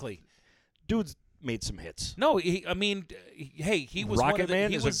 Exactly. Dude's made some hits. No, he was Rocket one of the, Man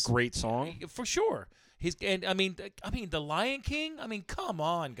he is was, a great song. for sure. I mean, The Lion King. I mean, come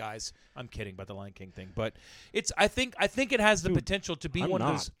on, guys. I'm kidding about the Lion King thing, but it's. I think it has the potential to be I'm one not.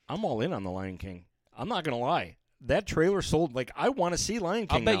 of those. I'm all in on the Lion King. I'm not gonna lie. That trailer sold like I want to see Lion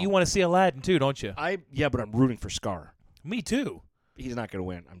King. I'll bet now. you want to see Aladdin too, don't you? Yeah, but I'm rooting for Scar. Me too. He's not gonna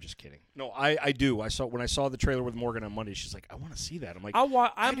win. I'm just kidding. No, I do. When I saw the trailer with Morgan on Monday, she's like, I want to see that. I'm like,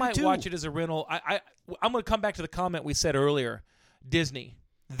 I do might too. watch it as a rental. I'm going to come back to the comment we said earlier. Disney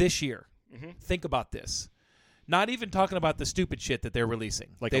this year. Mm-hmm. Think about this. Not even talking about the stupid shit that they're releasing.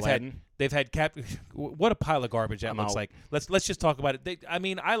 Like they've Aladdin? had what a pile of garbage that I'm looks out. like. Let's just talk about it.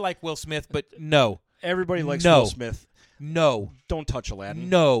 I like Will Smith, but no, Everybody likes No. Will Smith. no, Don't touch Aladdin.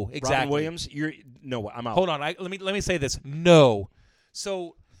 no, exactly. Robin Williams, I'm out. Hold on. Let me say this. No.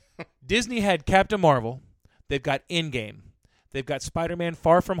 So Disney had Captain Marvel. They've got Endgame. They've got Spider-Man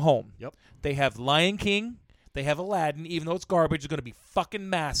Far From Home. Yep. They have Lion King. They have Aladdin. Even though it's garbage, it's going to be fucking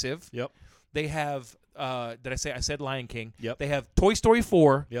massive. Yep. They have. Did I say? I said Lion King. Yep. They have Toy Story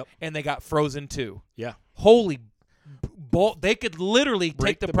 4. Yep. And they got Frozen 2. Yeah. Holy. They could literally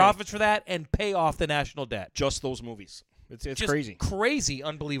Break take the the profits for that and pay off the national debt. Just those movies. It's Just crazy. Crazy,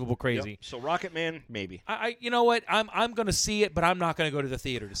 unbelievable crazy. Yep. So Rocket Man, maybe. You know what? I'm going to see it, but I'm not going to go to the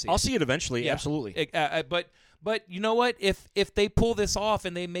theater to see it. I'll see it eventually. Yeah. Absolutely. But you know what? If they pull this off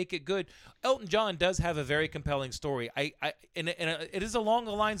and they make it good, Elton John does have a very compelling story. And it is along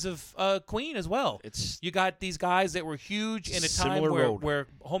the lines of Queen as well. You got these guys that were huge in a time Similar road. where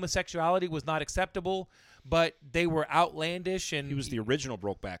homosexuality was not acceptable, but they were outlandish and He was the original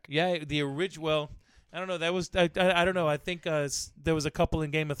Brokeback. yeah, the original. Well, I don't know. That was I don't know. I think there was a couple in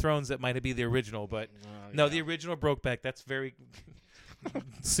Game of Thrones that might be the original, but no, the original Brokeback. That's very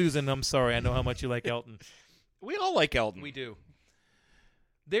Susan. I'm sorry. I know how much you like Elton. We all like Elton. We do.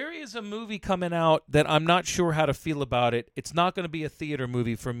 There is a movie coming out that I'm not sure how to feel about it. It's not going to be a theater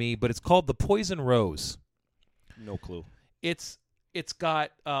movie for me, but it's called The Poison Rose. No clue. It's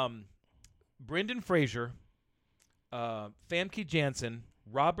got Brendan Fraser, Famke Janssen,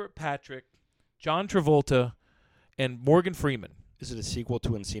 Robert Patrick, John Travolta, and Morgan Freeman. Is it a sequel to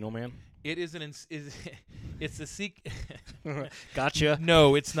Encino Man? It is it's a sequel. Gotcha.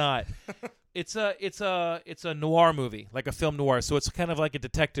 No, it's not. It's a noir movie, like a film noir. So it's kind of like a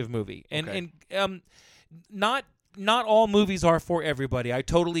detective movie, and not all movies are for everybody. I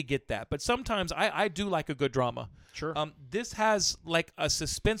totally get that, but sometimes I do like a good drama. Sure. This has like a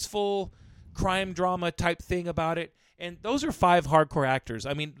suspenseful crime drama type thing about it, And those are 5 hardcore actors.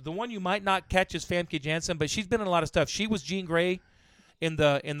 I mean, the one you might not catch is Famke Janssen, but she's been in a lot of stuff. She was Jean Grey in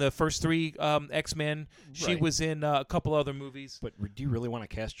the first 3 X-Men. She Right. was in a couple other movies. But do you really want to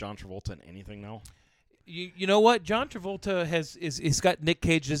cast John Travolta in anything now? You know what? John Travolta he's got Nick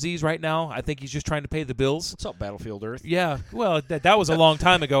Cage disease right now. I think he's just trying to pay the bills. What's up, Battlefield Earth? Yeah, well, that was a long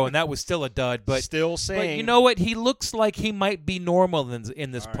time ago, and that was still a dud. But Still saying. But you know what? He looks like he might be normal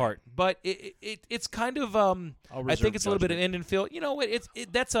in this part. But it's kind of I reserve think it's a little bit of judgment. end and feel. You know what?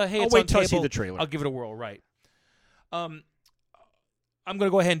 That's a hey. I'll It's wait on till I see cable. the trailer. I'll give it a whirl. Right. I'm gonna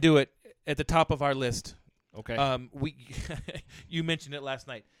go ahead and do it at the top of our list. Okay. We you mentioned it last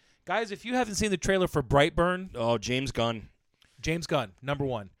night, guys. If you haven't seen the trailer for Brightburn, oh, James Gunn. James Gunn, number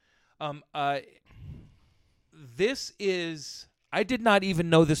 1. This is. I did not even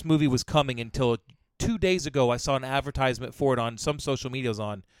know this movie was coming until 2 days ago. I saw an advertisement for it on some social medias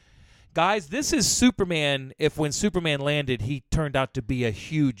on. Guys, this is Superman. If when Superman landed, he turned out to be a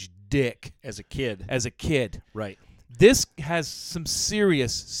huge dick As a kid. as a kid. Right. This has some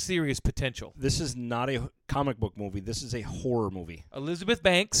serious potential. This is not a comic book movie. This is a horror movie. Elizabeth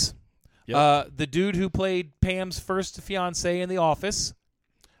Banks, Yep. the dude who played Pam's first fiance in The Office,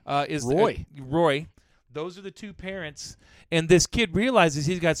 is Roy. Roy. Those are the 2 parents, and this kid realizes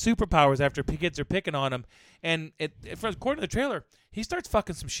he's got superpowers after kids are picking on him. And according to the trailer, he starts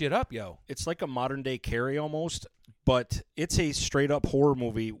fucking some shit up, yo. It's like a modern day Carrie almost, but it's a straight up horror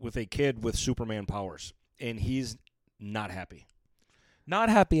movie with a kid with Superman powers, and he's not happy. Not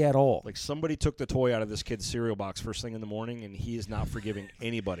happy at all. Like somebody took the toy out of this kid's cereal box first thing in the morning, and he is not forgiving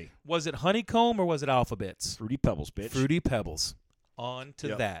anybody. Was it Honeycomb or was it Alphabets? Fruity Pebbles, bitch. Fruity Pebbles. On to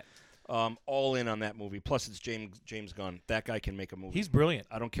Yep. that. All in on that movie. Plus, it's James Gunn. That guy can make a movie. He's brilliant.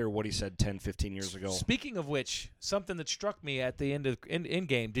 I don't care what he said 10, 15 years ago. Speaking of which, something that struck me at the end of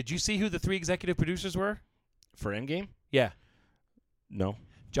Endgame. Did you see who the 3 executive producers were? For Endgame? Yeah. No.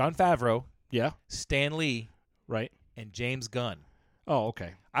 John Favreau, Yeah. Stan Lee, Right. and James Gunn. Oh,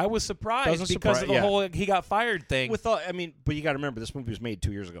 okay. I was surprised Doesn't because surpri- of the yeah. whole he got fired thing. But you got to remember, this movie was made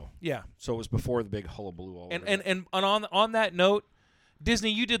 2 years ago, yeah. so it was before the big hullabaloo. All over it. And on that note,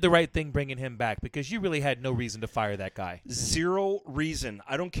 Disney, you did the right thing bringing him back because you really had no reason to fire that guy. Zero reason.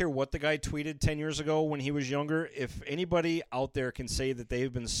 I don't care what the guy tweeted 10 years ago when he was younger. If anybody out there can say that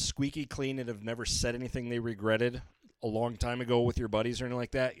they've been squeaky clean and have never said anything they regretted a long time ago with your buddies or anything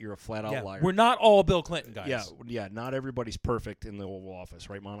like that, you're a flat-out Yeah, liar. we're not all Bill Clinton guys. Yeah, not everybody's perfect in the Oval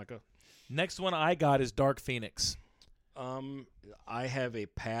Office, right, Monica? Next one I got is Dark Phoenix. I have a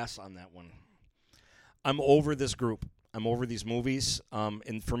pass on that one. I'm over this group. I'm over these movies.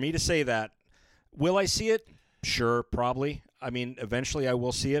 And for me to say that, will I see it? Sure, probably. I mean, eventually I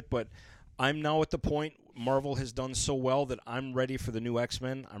will see it, but I'm now at the point Marvel has done so well that I'm ready for the new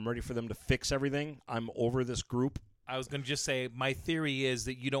X-Men. I'm ready for them to fix everything. I'm over this group. I was going to just say my theory is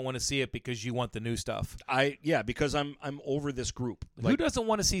that you don't want to see it because you want the new stuff. Because I'm over this group. Who doesn't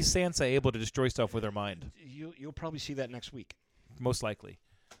want to see Sansa able to destroy stuff with her mind? You'll probably see that next week. Most likely.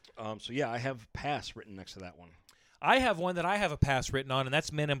 I have pass written next to that one. I have one that I have a pass written on, and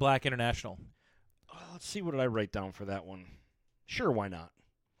that's Men in Black International. Let's see, what did I write down for that one? Sure, why not?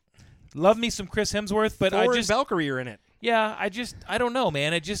 Love me some Chris Hemsworth, but Thor and Valkyrie are in it. Yeah, I don't know,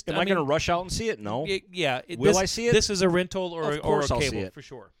 man. Am I going to rush out and see it? No. Will I see it? This is a rental or Of a course I'll cable see it. for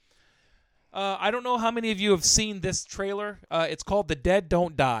sure. I don't know how many of you have seen this trailer. It's called The Dead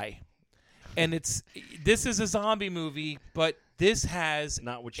Don't Die, and this is a zombie movie, but this has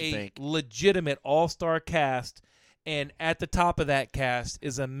Not what you a think. legitimate all-star cast. And at the top of that cast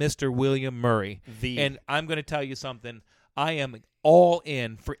is a Mr. William Murray. And I'm going to tell you something. I am all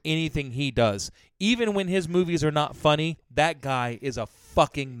in for anything he does. Even when his movies are not funny, that guy is a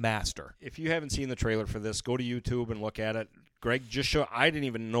fucking master. If you haven't seen the trailer for this, go to YouTube and look at it. Greg I didn't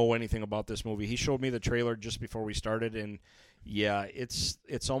even know anything about this movie. He showed me the trailer just before we started, and yeah, it's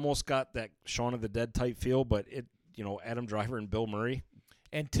almost got that Shaun of the Dead type feel, but Adam Driver and Bill Murray.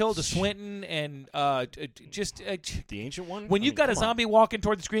 And Tilda Swinton and The Ancient One? When you've got a zombie walking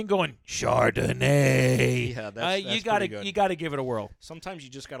toward the screen going, Chardonnay, Yeah, that's you pretty good. you gotta give it a whirl. Sometimes you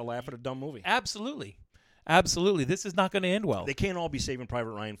just got to laugh at a dumb movie. Absolutely. This is not going to end well. They can't all be Saving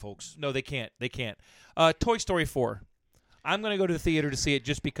Private Ryan, folks. No, they can't. Toy Story 4. I'm going to go to the theater to see it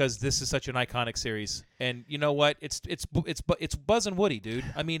just because this is such an iconic series. And you know what? It's Buzz and Woody, dude.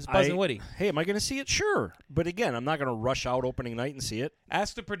 I mean, it's Buzz and Woody. Hey, am I going to see it? Sure. But again, I'm not going to rush out opening night and see it.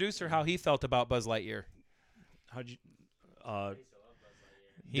 Ask the producer how he felt about Buzz Lightyear. How'd you...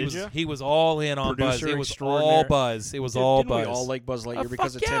 He was all in on Buzz. Producer It was extraordinaire. all Buzz. It was all Didn't Buzz. we all like Buzz Lightyear Oh,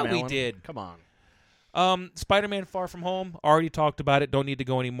 because fuck of Tim yeah, we Allen? did. Come on. Spider-Man Far From Home. Already talked about it. Don't need to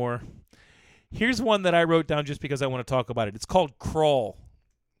go anymore. Here's one that I wrote down just because I want to talk about it. It's called Crawl.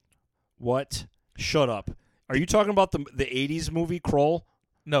 What? Shut up. Are you talking about the 80s movie Kroll?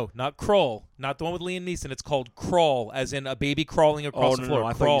 No, not Crawl. Not the one with Liam Neeson. It's called Crawl, as in a baby crawling across the floor. No,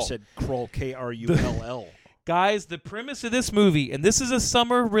 I Crawl. thought you said Kroll, K-R-U-L-L. Guys, the premise of this movie, and this is a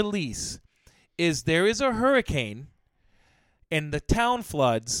summer release, is there is a hurricane, and the town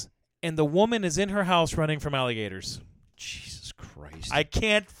floods, and the woman is in her house running from alligators. Jesus Christ. I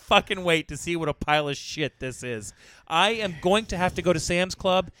can't fucking wait to see what a pile of shit this is. I am going to have to go to Sam's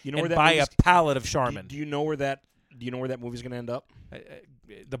Club You know where and that buy a movie's- pallet of Charmin. Do you know where that movie's going to end up?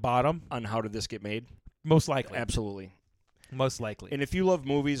 The bottom? On How Did This Get Made? Most likely. Absolutely. Most likely. And if you love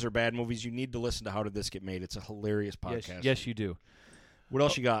movies or bad movies, you need to listen to How Did This Get Made. It's a hilarious podcast. Yes, you do. What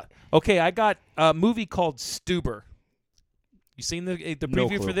else you got? Okay, I got a movie called Stuber. You seen the No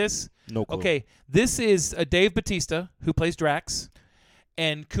preview clue. for this? No clue. Okay, this is Dave Bautista, who plays Drax,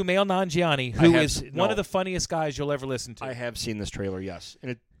 and Kumail Nanjiani, who is one of the funniest guys you'll ever listen to. I have seen this trailer, yes.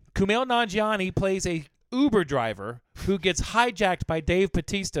 And Kumail Nanjiani plays a Uber driver who gets hijacked by Dave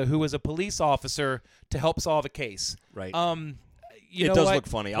Bautista, who is a police officer, to help solve a case. Right. You It know does what? look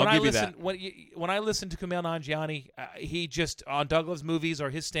funny. I'll When I give you listen, that. When I listen to Kumail Nanjiani, he just on Douglas movies or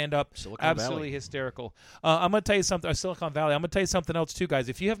his stand-up, Silicon absolutely Valley. hysterical. I'm going to tell you something. Silicon Valley. I'm going to tell you something else too, guys.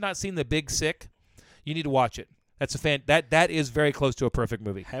 If you have not seen The Big Sick, you need to watch it. That's a fan. That is very close to a perfect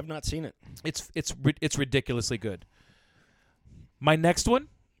movie. have not seen it. It's ridiculously good. My next one,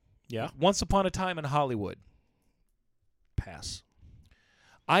 Yeah? Once Upon a Time in Hollywood. Pass.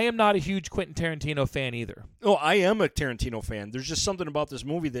 I am not a huge Quentin Tarantino fan either. Oh, I am a Tarantino fan. There's just something about this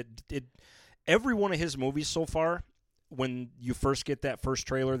movie that every one of his movies so far, when you first get that first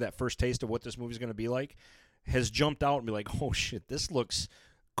trailer, that first taste of what this movie's going to be like, has jumped out and be like, oh shit, this looks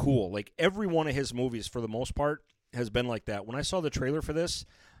cool. Like every one of his movies, for the most part, has been like that. When I saw the trailer for this,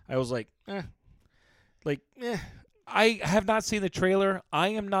 I was like, eh. I have not seen the trailer. I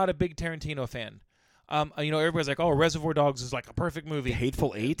am not a big Tarantino fan. Everybody's like, "Oh, Reservoir Dogs is like a perfect movie." The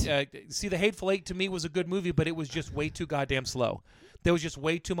Hateful Eight? The Hateful Eight to me was a good movie, but it was just way too goddamn slow. There was just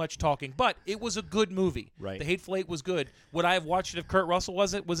way too much talking, but it was a good movie. Right. The Hateful Eight was good. Would I have watched it if Kurt Russell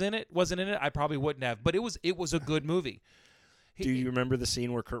wasn't in it? I probably wouldn't have. But it was a good movie. Do you remember the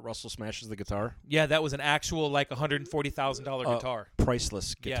scene where Kurt Russell smashes the guitar? Yeah, that was an actual like $140,000 guitar.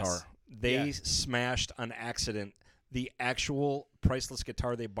 Priceless guitar. Yes. They Yes. smashed on accident the actual priceless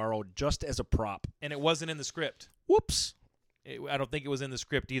guitar they borrowed just as a prop. And it wasn't in the script. Whoops. I don't think it was in the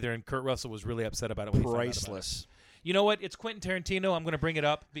script either, and Kurt Russell was really upset about it. When he found out about it. Priceless. You know what? It's Quentin Tarantino. I'm going to bring it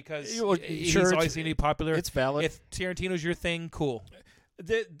up because Well, he's sure, always it's- going to be popular. it's valid. If Tarantino's your thing, cool.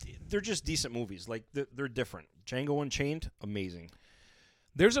 They're just decent movies. Like they're different. Django Unchained, amazing.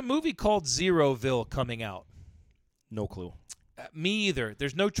 There's a movie called Zeroville coming out. No clue. Me either.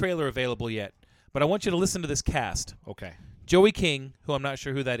 There's no trailer available yet, but I want you to listen to this cast. Okay. Joey King, who I'm not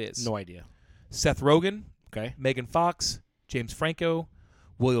sure who that is. No idea. Seth Rogen, Okay. Megan Fox, James Franco,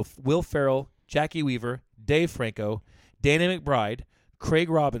 Will Ferrell, Jackie Weaver, Dave Franco, Danny McBride, Craig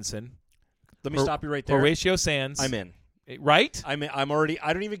Robinson. Let me stop you right there. Horatio Sands. I'm in. Right? I'm already.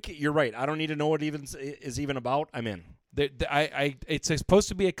 I don't even. You're right. I don't need to know what is even about. I'm in. It's supposed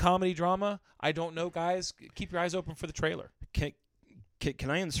to be a comedy drama. I don't know, guys. Keep your eyes open for the trailer. Can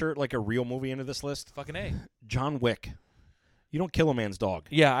I insert like a real movie into this list? Fucking A. John Wick. You don't kill a man's dog.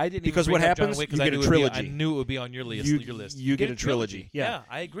 Yeah, I didn't. Because even bring what up John happens, Wick you 'cause get I a knew it would be- trilogy. I knew it would be on your list. You list. you get a trilogy. Yeah.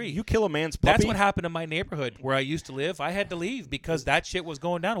 I agree. You kill a man's puppy. That's what happened in my neighborhood where I used to live. I had to leave because that shit was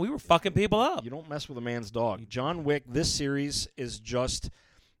going down. We were fucking people up. You don't mess with a man's dog. John Wick, this series is just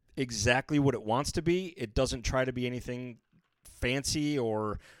exactly what it wants to be. It doesn't try to be anything fancy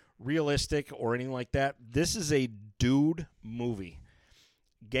or realistic or anything like that. This is a dude movie.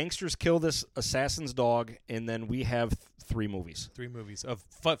 Gangsters kill this assassin's dog, and then we have 3 movies. 3 movies of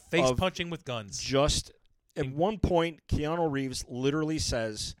face punching with guns. Just at one point, Keanu Reeves literally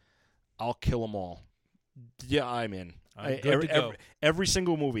says, "I'll kill them all." Yeah, I'm in. I'm good to go. Every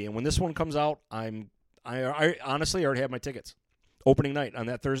single movie, and when this one comes out, I honestly already have my tickets. Opening night on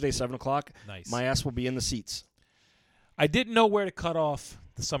that Thursday, 7:00. Nice. My ass will be in the seats. I didn't know where to cut off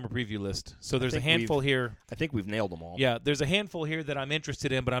the summer preview list, so there's a think handful here. I think we've nailed them all. Yeah, there's a handful here that I'm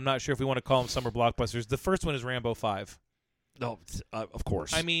interested in, but I'm not sure if we want to call them summer blockbusters. The first one is Rambo 5. No, of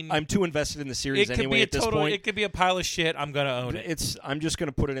course. I mean, I'm too invested in the series It could anyway be a at this total. point. It could be a pile of shit. I'm gonna own it. I'm just going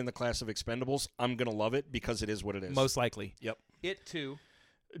to put it in the class of Expendables. I'm going to love it because it is what it is. Most likely. Yep. It too.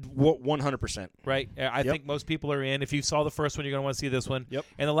 100%. Right. I think most people are in. If you saw the first one, you're gonna want to see this one. Yep.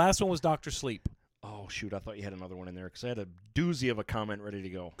 And the last one was Dr. Sleep. Oh, shoot. I thought you had another one in there because I had a doozy of a comment ready to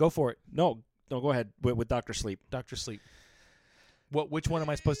go. Go for it. No, go ahead with Dr. Sleep. Dr. Sleep. Which one am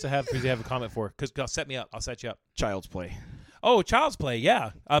I supposed to have? Because you have a comment for? Because set me up. I'll set you up. Child's Play. Oh, Child's Play.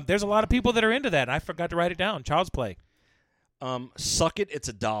 Yeah. There's a lot of people that are into that. I forgot to write it down. Child's Play. Suck It, It's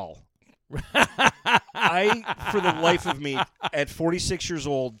a Doll. For the life of me, at 46 years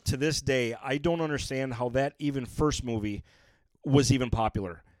old, to this day, I don't understand how that even first movie was even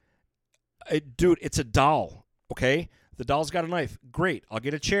popular. Dude, it's a doll, okay? The doll's got a knife. Great. I'll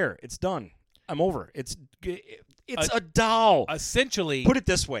get a chair. It's done. I'm over. It's a doll. Essentially. Put it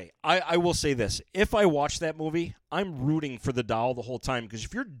this way. I will say this. If I watch that movie, I'm rooting for the doll the whole time, because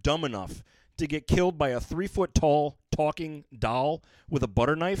if you're dumb enough to get killed by a 3-foot-tall talking doll with a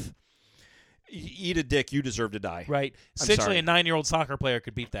butter knife, eat a dick. You deserve to die. Right. I'm Essentially, sorry. a 9-year-old soccer player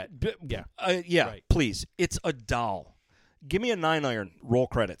could beat that. Yeah. Yeah, Right. please. It's a doll. Give me a 9-iron. Roll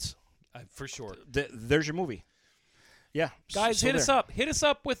credits. For sure. There's your movie. Yeah, Guys, so hit us there. up. Hit us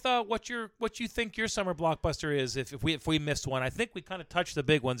up with what you think your summer blockbuster is. If we missed one, I think we kind of touched the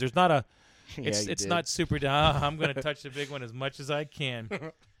big ones. There's not a. It's you did. not super. I'm going to touch the big one as much as I can.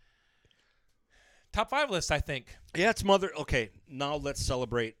 Top 5 list, I think. Yeah, it's mother. Okay, now let's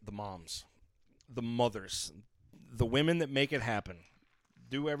celebrate the moms, the mothers, the women that make it happen.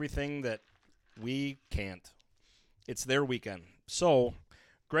 Do everything that we can't. It's their weekend. So,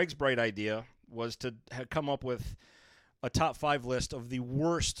 Greg's bright idea was to come up with a top 5 list of the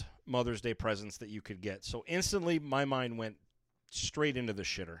worst Mother's Day presents that you could get. So instantly, my mind went straight into the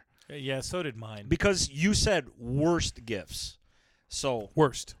shitter. Yeah, so did mine. Because you said worst gifts. So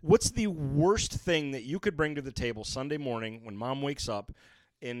Worst. what's the worst thing that you could bring to the table Sunday morning when Mom wakes up?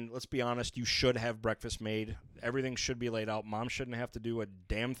 And let's be honest, you should have breakfast made. Everything should be laid out. Mom shouldn't have to do a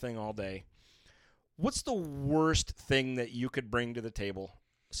damn thing all day. What's the worst thing that you could bring to the table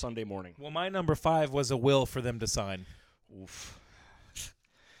Sunday morning? Well, my number 5 was a will for them to sign. Oof.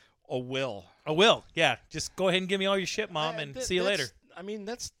 A will. A will, yeah. Just go ahead and give me all your shit, Mom, and see you later. I mean,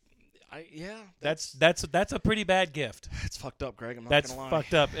 that's That's a pretty bad gift. That's fucked up, Greg. I'm not That's gonna lie.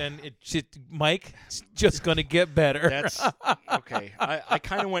 fucked up, and Mike, it's just gonna get better. That's okay. I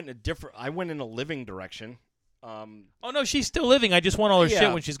kind of went in a different. I went in a living direction. Oh no, she's still living. I just want all her Yeah.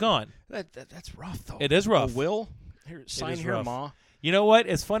 shit when she's gone. That's rough though. It is rough. A will. Here, sign is here, rough. Ma. You know what?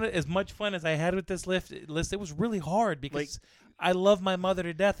 As much fun as I had with this list, it was really hard because I love my mother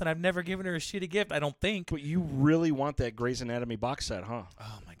to death, and I've never given her a shitty gift. I don't think. But you really want that Grey's Anatomy box set, huh?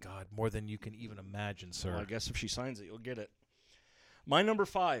 Oh my God, more than you can even imagine, sir. Well, I guess if she signs it, you'll get it. My number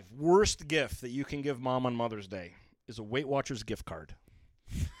 5 worst gift that you can give Mom on Mother's Day is a Weight Watchers gift card.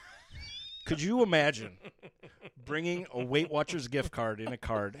 Could you imagine bringing a Weight Watchers gift card in a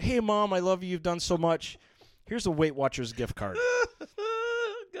card? Hey, Mom, I love you. You've done so much. Here's a Weight Watchers gift card.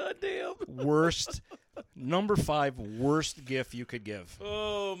 Goddamn. Worst. Number 5 worst gift you could give.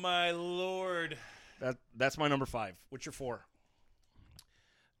 Oh my Lord. That's my number 5. What's your 4?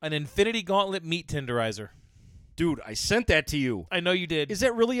 An Infinity Gauntlet meat tenderizer. Dude, I sent that to you. I know you did. Is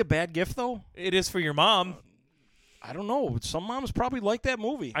that really a bad gift, though? It is for your mom. I don't know. Some moms probably like that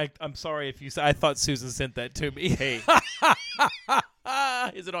movie. I'm sorry if you said. I thought Susan sent that to me. Hey,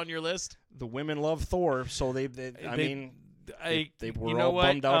 Is it on your list? the women love Thor, so they were you know all what?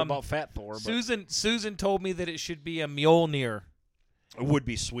 bummed out about Fat Thor. But Susan told me that it should be a Mjolnir. it would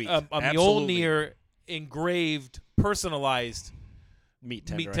be sweet. A Absolutely. Mjolnir engraved, personalized meat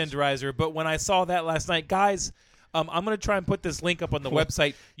tenderizer. meat tenderizer. But when I saw that last night, guys, I'm going to try and put this link up on the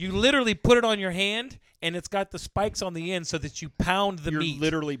website. You literally put it on your hand, and it's got the spikes on the end so that you pound the You're meat.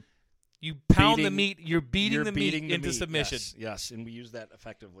 literally You pound the beating- meat. You're beating the meat the into meat. submission. Yes, and we use that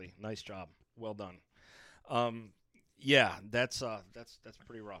effectively. Nice job. Well done. Yeah, that's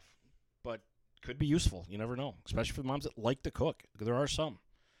pretty rough, but could be useful. You never know, especially for the moms that like to cook. There are some.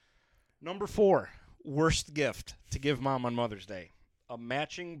 Number 4, worst gift to give Mom on Mother's Day: a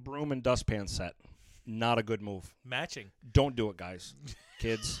matching broom and dustpan set. Not a good move. Matching. Don't do it, guys.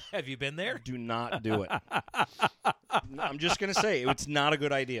 Kids, Have you been there? do not do it. I'm just going to say it's not a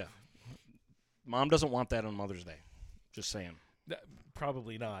good idea. Mom doesn't want that on Mother's Day. Just saying.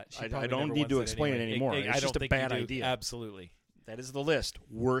 Probably not. She I probably don't never need to wants that explain it anymore. It's I just don't a think bad you do. idea. Absolutely. That is the list.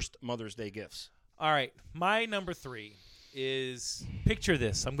 Worst Mother's Day gifts. All right. My number 3 is, picture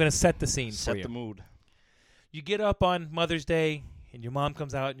this. I'm going to set the scene for Set you. the mood. You get up on Mother's Day, and your mom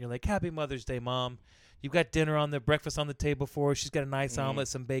comes out, and you're like, Happy Mother's Day, Mom. You've got dinner on the breakfast on the table for her. She's got a nice omelet,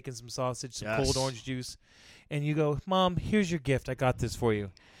 some bacon, some sausage, some Yes. cold orange juice. And you go, Mom, here's your gift. I got this for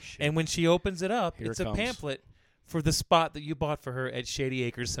you. And when she opens it up, Here it's it a comes. pamphlet for the spot that you bought for her at Shady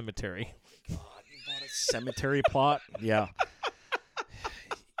Acres Cemetery. Cemetery plot? Yeah.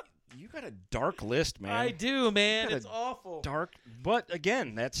 You got a dark list, man. I do, man. Got a It's awful. Dark, but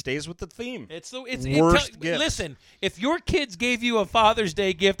again, that stays with the theme. It's Worst gift. Listen, if your kids gave you a Father's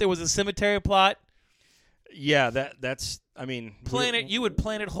Day gift that was a cemetery plot, Yeah, that's. I mean, you would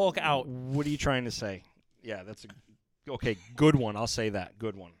Planet Hulk out. What are you trying to say? Yeah, that's a okay. Good one. I'll say that.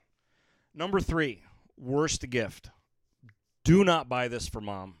 Good one. Number 3, worst gift. Do not buy this for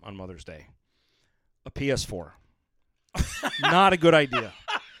Mom on Mother's Day. A PS4. Not a good idea.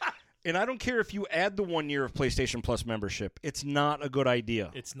 And I don't care if you add the 1 year of PlayStation Plus membership. It's not a good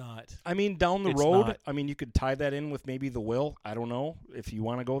idea. It's not. I mean, down the It's road, not. I mean, you could tie that in with maybe the will. I don't know if you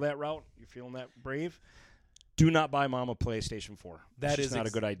want to go that route. You're feeling that brave. Do not buy Mom a PlayStation 4. That It's is just not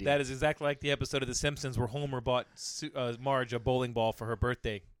a good idea. That is exactly like the episode of The Simpsons where Homer bought Marge a bowling ball for her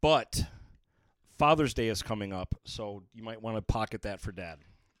birthday. But Father's Day is coming up, so you might want to pocket that for Dad.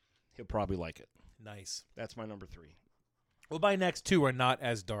 He'll probably like it. Nice. That's my number 3. Well, my next 2 are not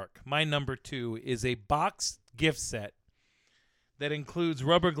as dark. My number 2 is a box gift set that includes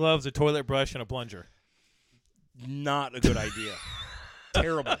rubber gloves, a toilet brush, and a plunger. Not a good idea.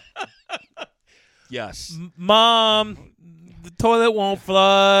 Terrible. Yes. Mom, the toilet won't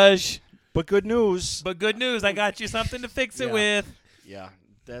flush. But good news. But good news, I got you something to fix it Yeah. with. Yeah.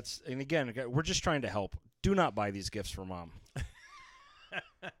 And again, we're just trying to help. Do not buy these gifts for Mom.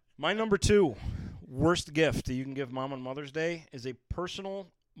 My number 2, worst gift that you can give Mom on Mother's Day is a personal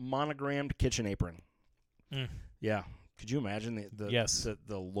monogrammed kitchen apron. Mm. Yeah. Could you imagine Yes.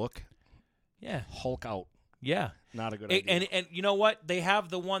 the look? Yeah. Hulk out. Yeah. Not a good idea. And you know what? They have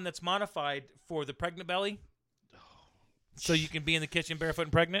the one that's modified for the pregnant belly. So you can be in the kitchen barefoot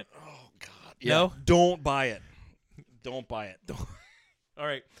and pregnant? Oh, God. No? Don't buy it. Don't buy it. All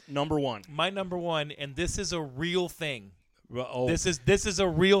right. Number 1. My number 1, and this is a real thing. Oh, This is a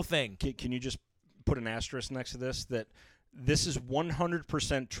real thing. Can you just put an asterisk next to this? That this is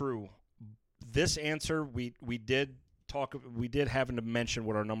 100% true. This answer, we did happen to mention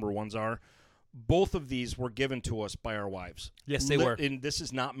what our number 1s are. Both of these were given to us by our wives. Yes, they were. And this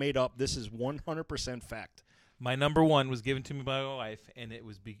is not made up. This is 100% fact. My number 1 was given to me by my wife, and it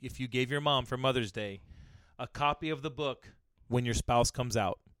was if you gave your mom for Mother's Day a copy of the book When Your Spouse Comes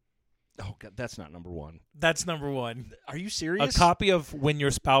Out. Oh, God, that's not number 1. That's number 1. Are you A serious? copy of When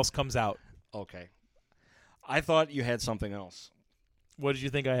Your Spouse Comes Out. Okay. I thought you had something else. What did you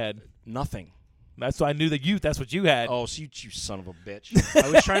think I had? Nothing. That's why I knew that's what you had. Oh, so you son of a bitch. I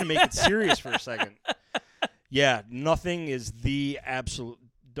was trying to make it serious for a second. Yeah, nothing is the absolute.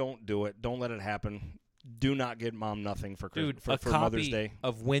 Don't do it. Don't let it happen. Do not get Mom nothing for Dude, for a copy Mother's Day.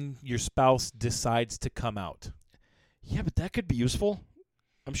 of When Your Spouse Decides to Come Out. Yeah, but that could be useful.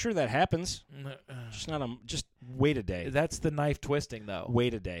 I'm sure that happens. Just just wait a day. That's the knife twisting, though.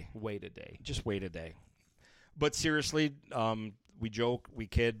 Wait a day. Wait a day. Just wait a day. But seriously, we joke, we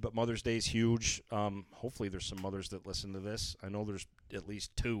kid, but Mother's Day is huge. Hopefully there's some mothers that listen to this. I know there's at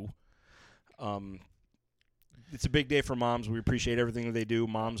least 2. It's a big day for moms. We appreciate everything that they do.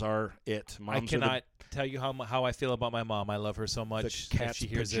 Moms are it. Moms I cannot tell you how I feel about my mom. I love her so much. The cat's if she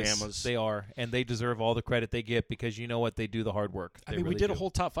hears pajamas. This, they are, and they deserve all the credit they get because you know what? They do the hard work. I They mean, we really did do. a whole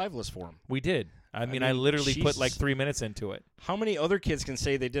top 5 list for them. We did. I mean, I mean, literally put she's- like 3 minutes into it. How many other kids can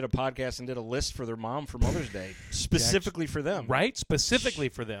say they did a podcast and did a list for their mom for Mother's Day, specifically for them? Right? Specifically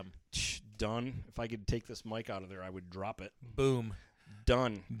for them. Done. If I could take this mic out of there, I would drop it. Boom.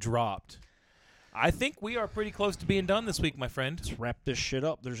 Done. Dropped. I think we are pretty close to being done this week, my friend. Let's wrap this shit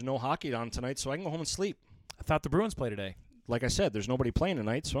up. There's no hockey on tonight, so I can go home and sleep. I thought the Bruins play today. Like I said, there's nobody playing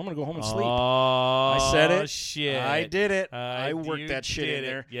tonight, so I'm going to go home and sleep. Oh, I said it. Shit. I did it. I You worked that shit did in it.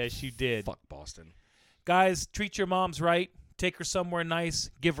 there. Yes, you did. Fuck Boston. Guys, treat your moms right. Take her somewhere nice.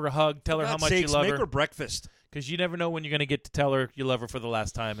 Give her a hug. Tell her how God's much sakes, you love make her. her breakfast. Because you never know when you're going to get to tell her you love her for the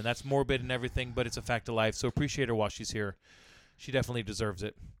last time. And that's morbid and everything, but it's a fact of life. So appreciate her while she's here. She definitely deserves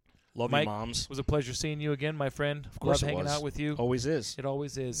it. Love Mike, you, moms. It was a pleasure seeing you again, my friend. Of course Love it hanging was. out with you. Always is. It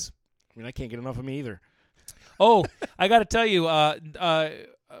always is. I mean, I can't get enough of me either. Oh, I got to tell you, I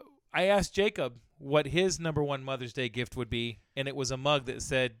asked Jacob what his number 1 Mother's Day gift would be, and it was a mug that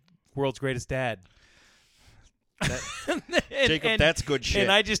said, "World's Greatest Dad." Jacob, that's good shit.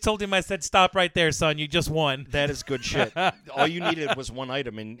 And I just told him, I said, "Stop right there, son. You just won." That is good shit. All you needed was one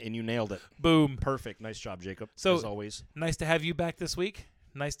item, and you nailed it. Boom. Perfect. Nice job, Jacob, So- as always. Nice to have you back this week.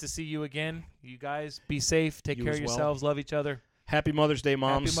 Nice to see you again. You guys, be safe. Take You care as of well. yourselves. Love each other. Happy Mother's Day,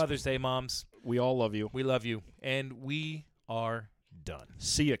 moms. Happy Mother's Day, moms. We all love you. We love you. And we are done.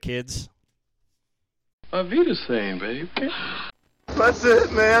 See ya, kids. Avita saying, baby. That's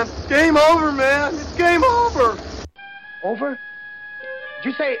it, man. Game over, man. It's game over. Over? Did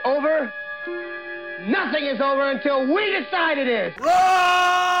you say over? Nothing is over until we decide it is. Run!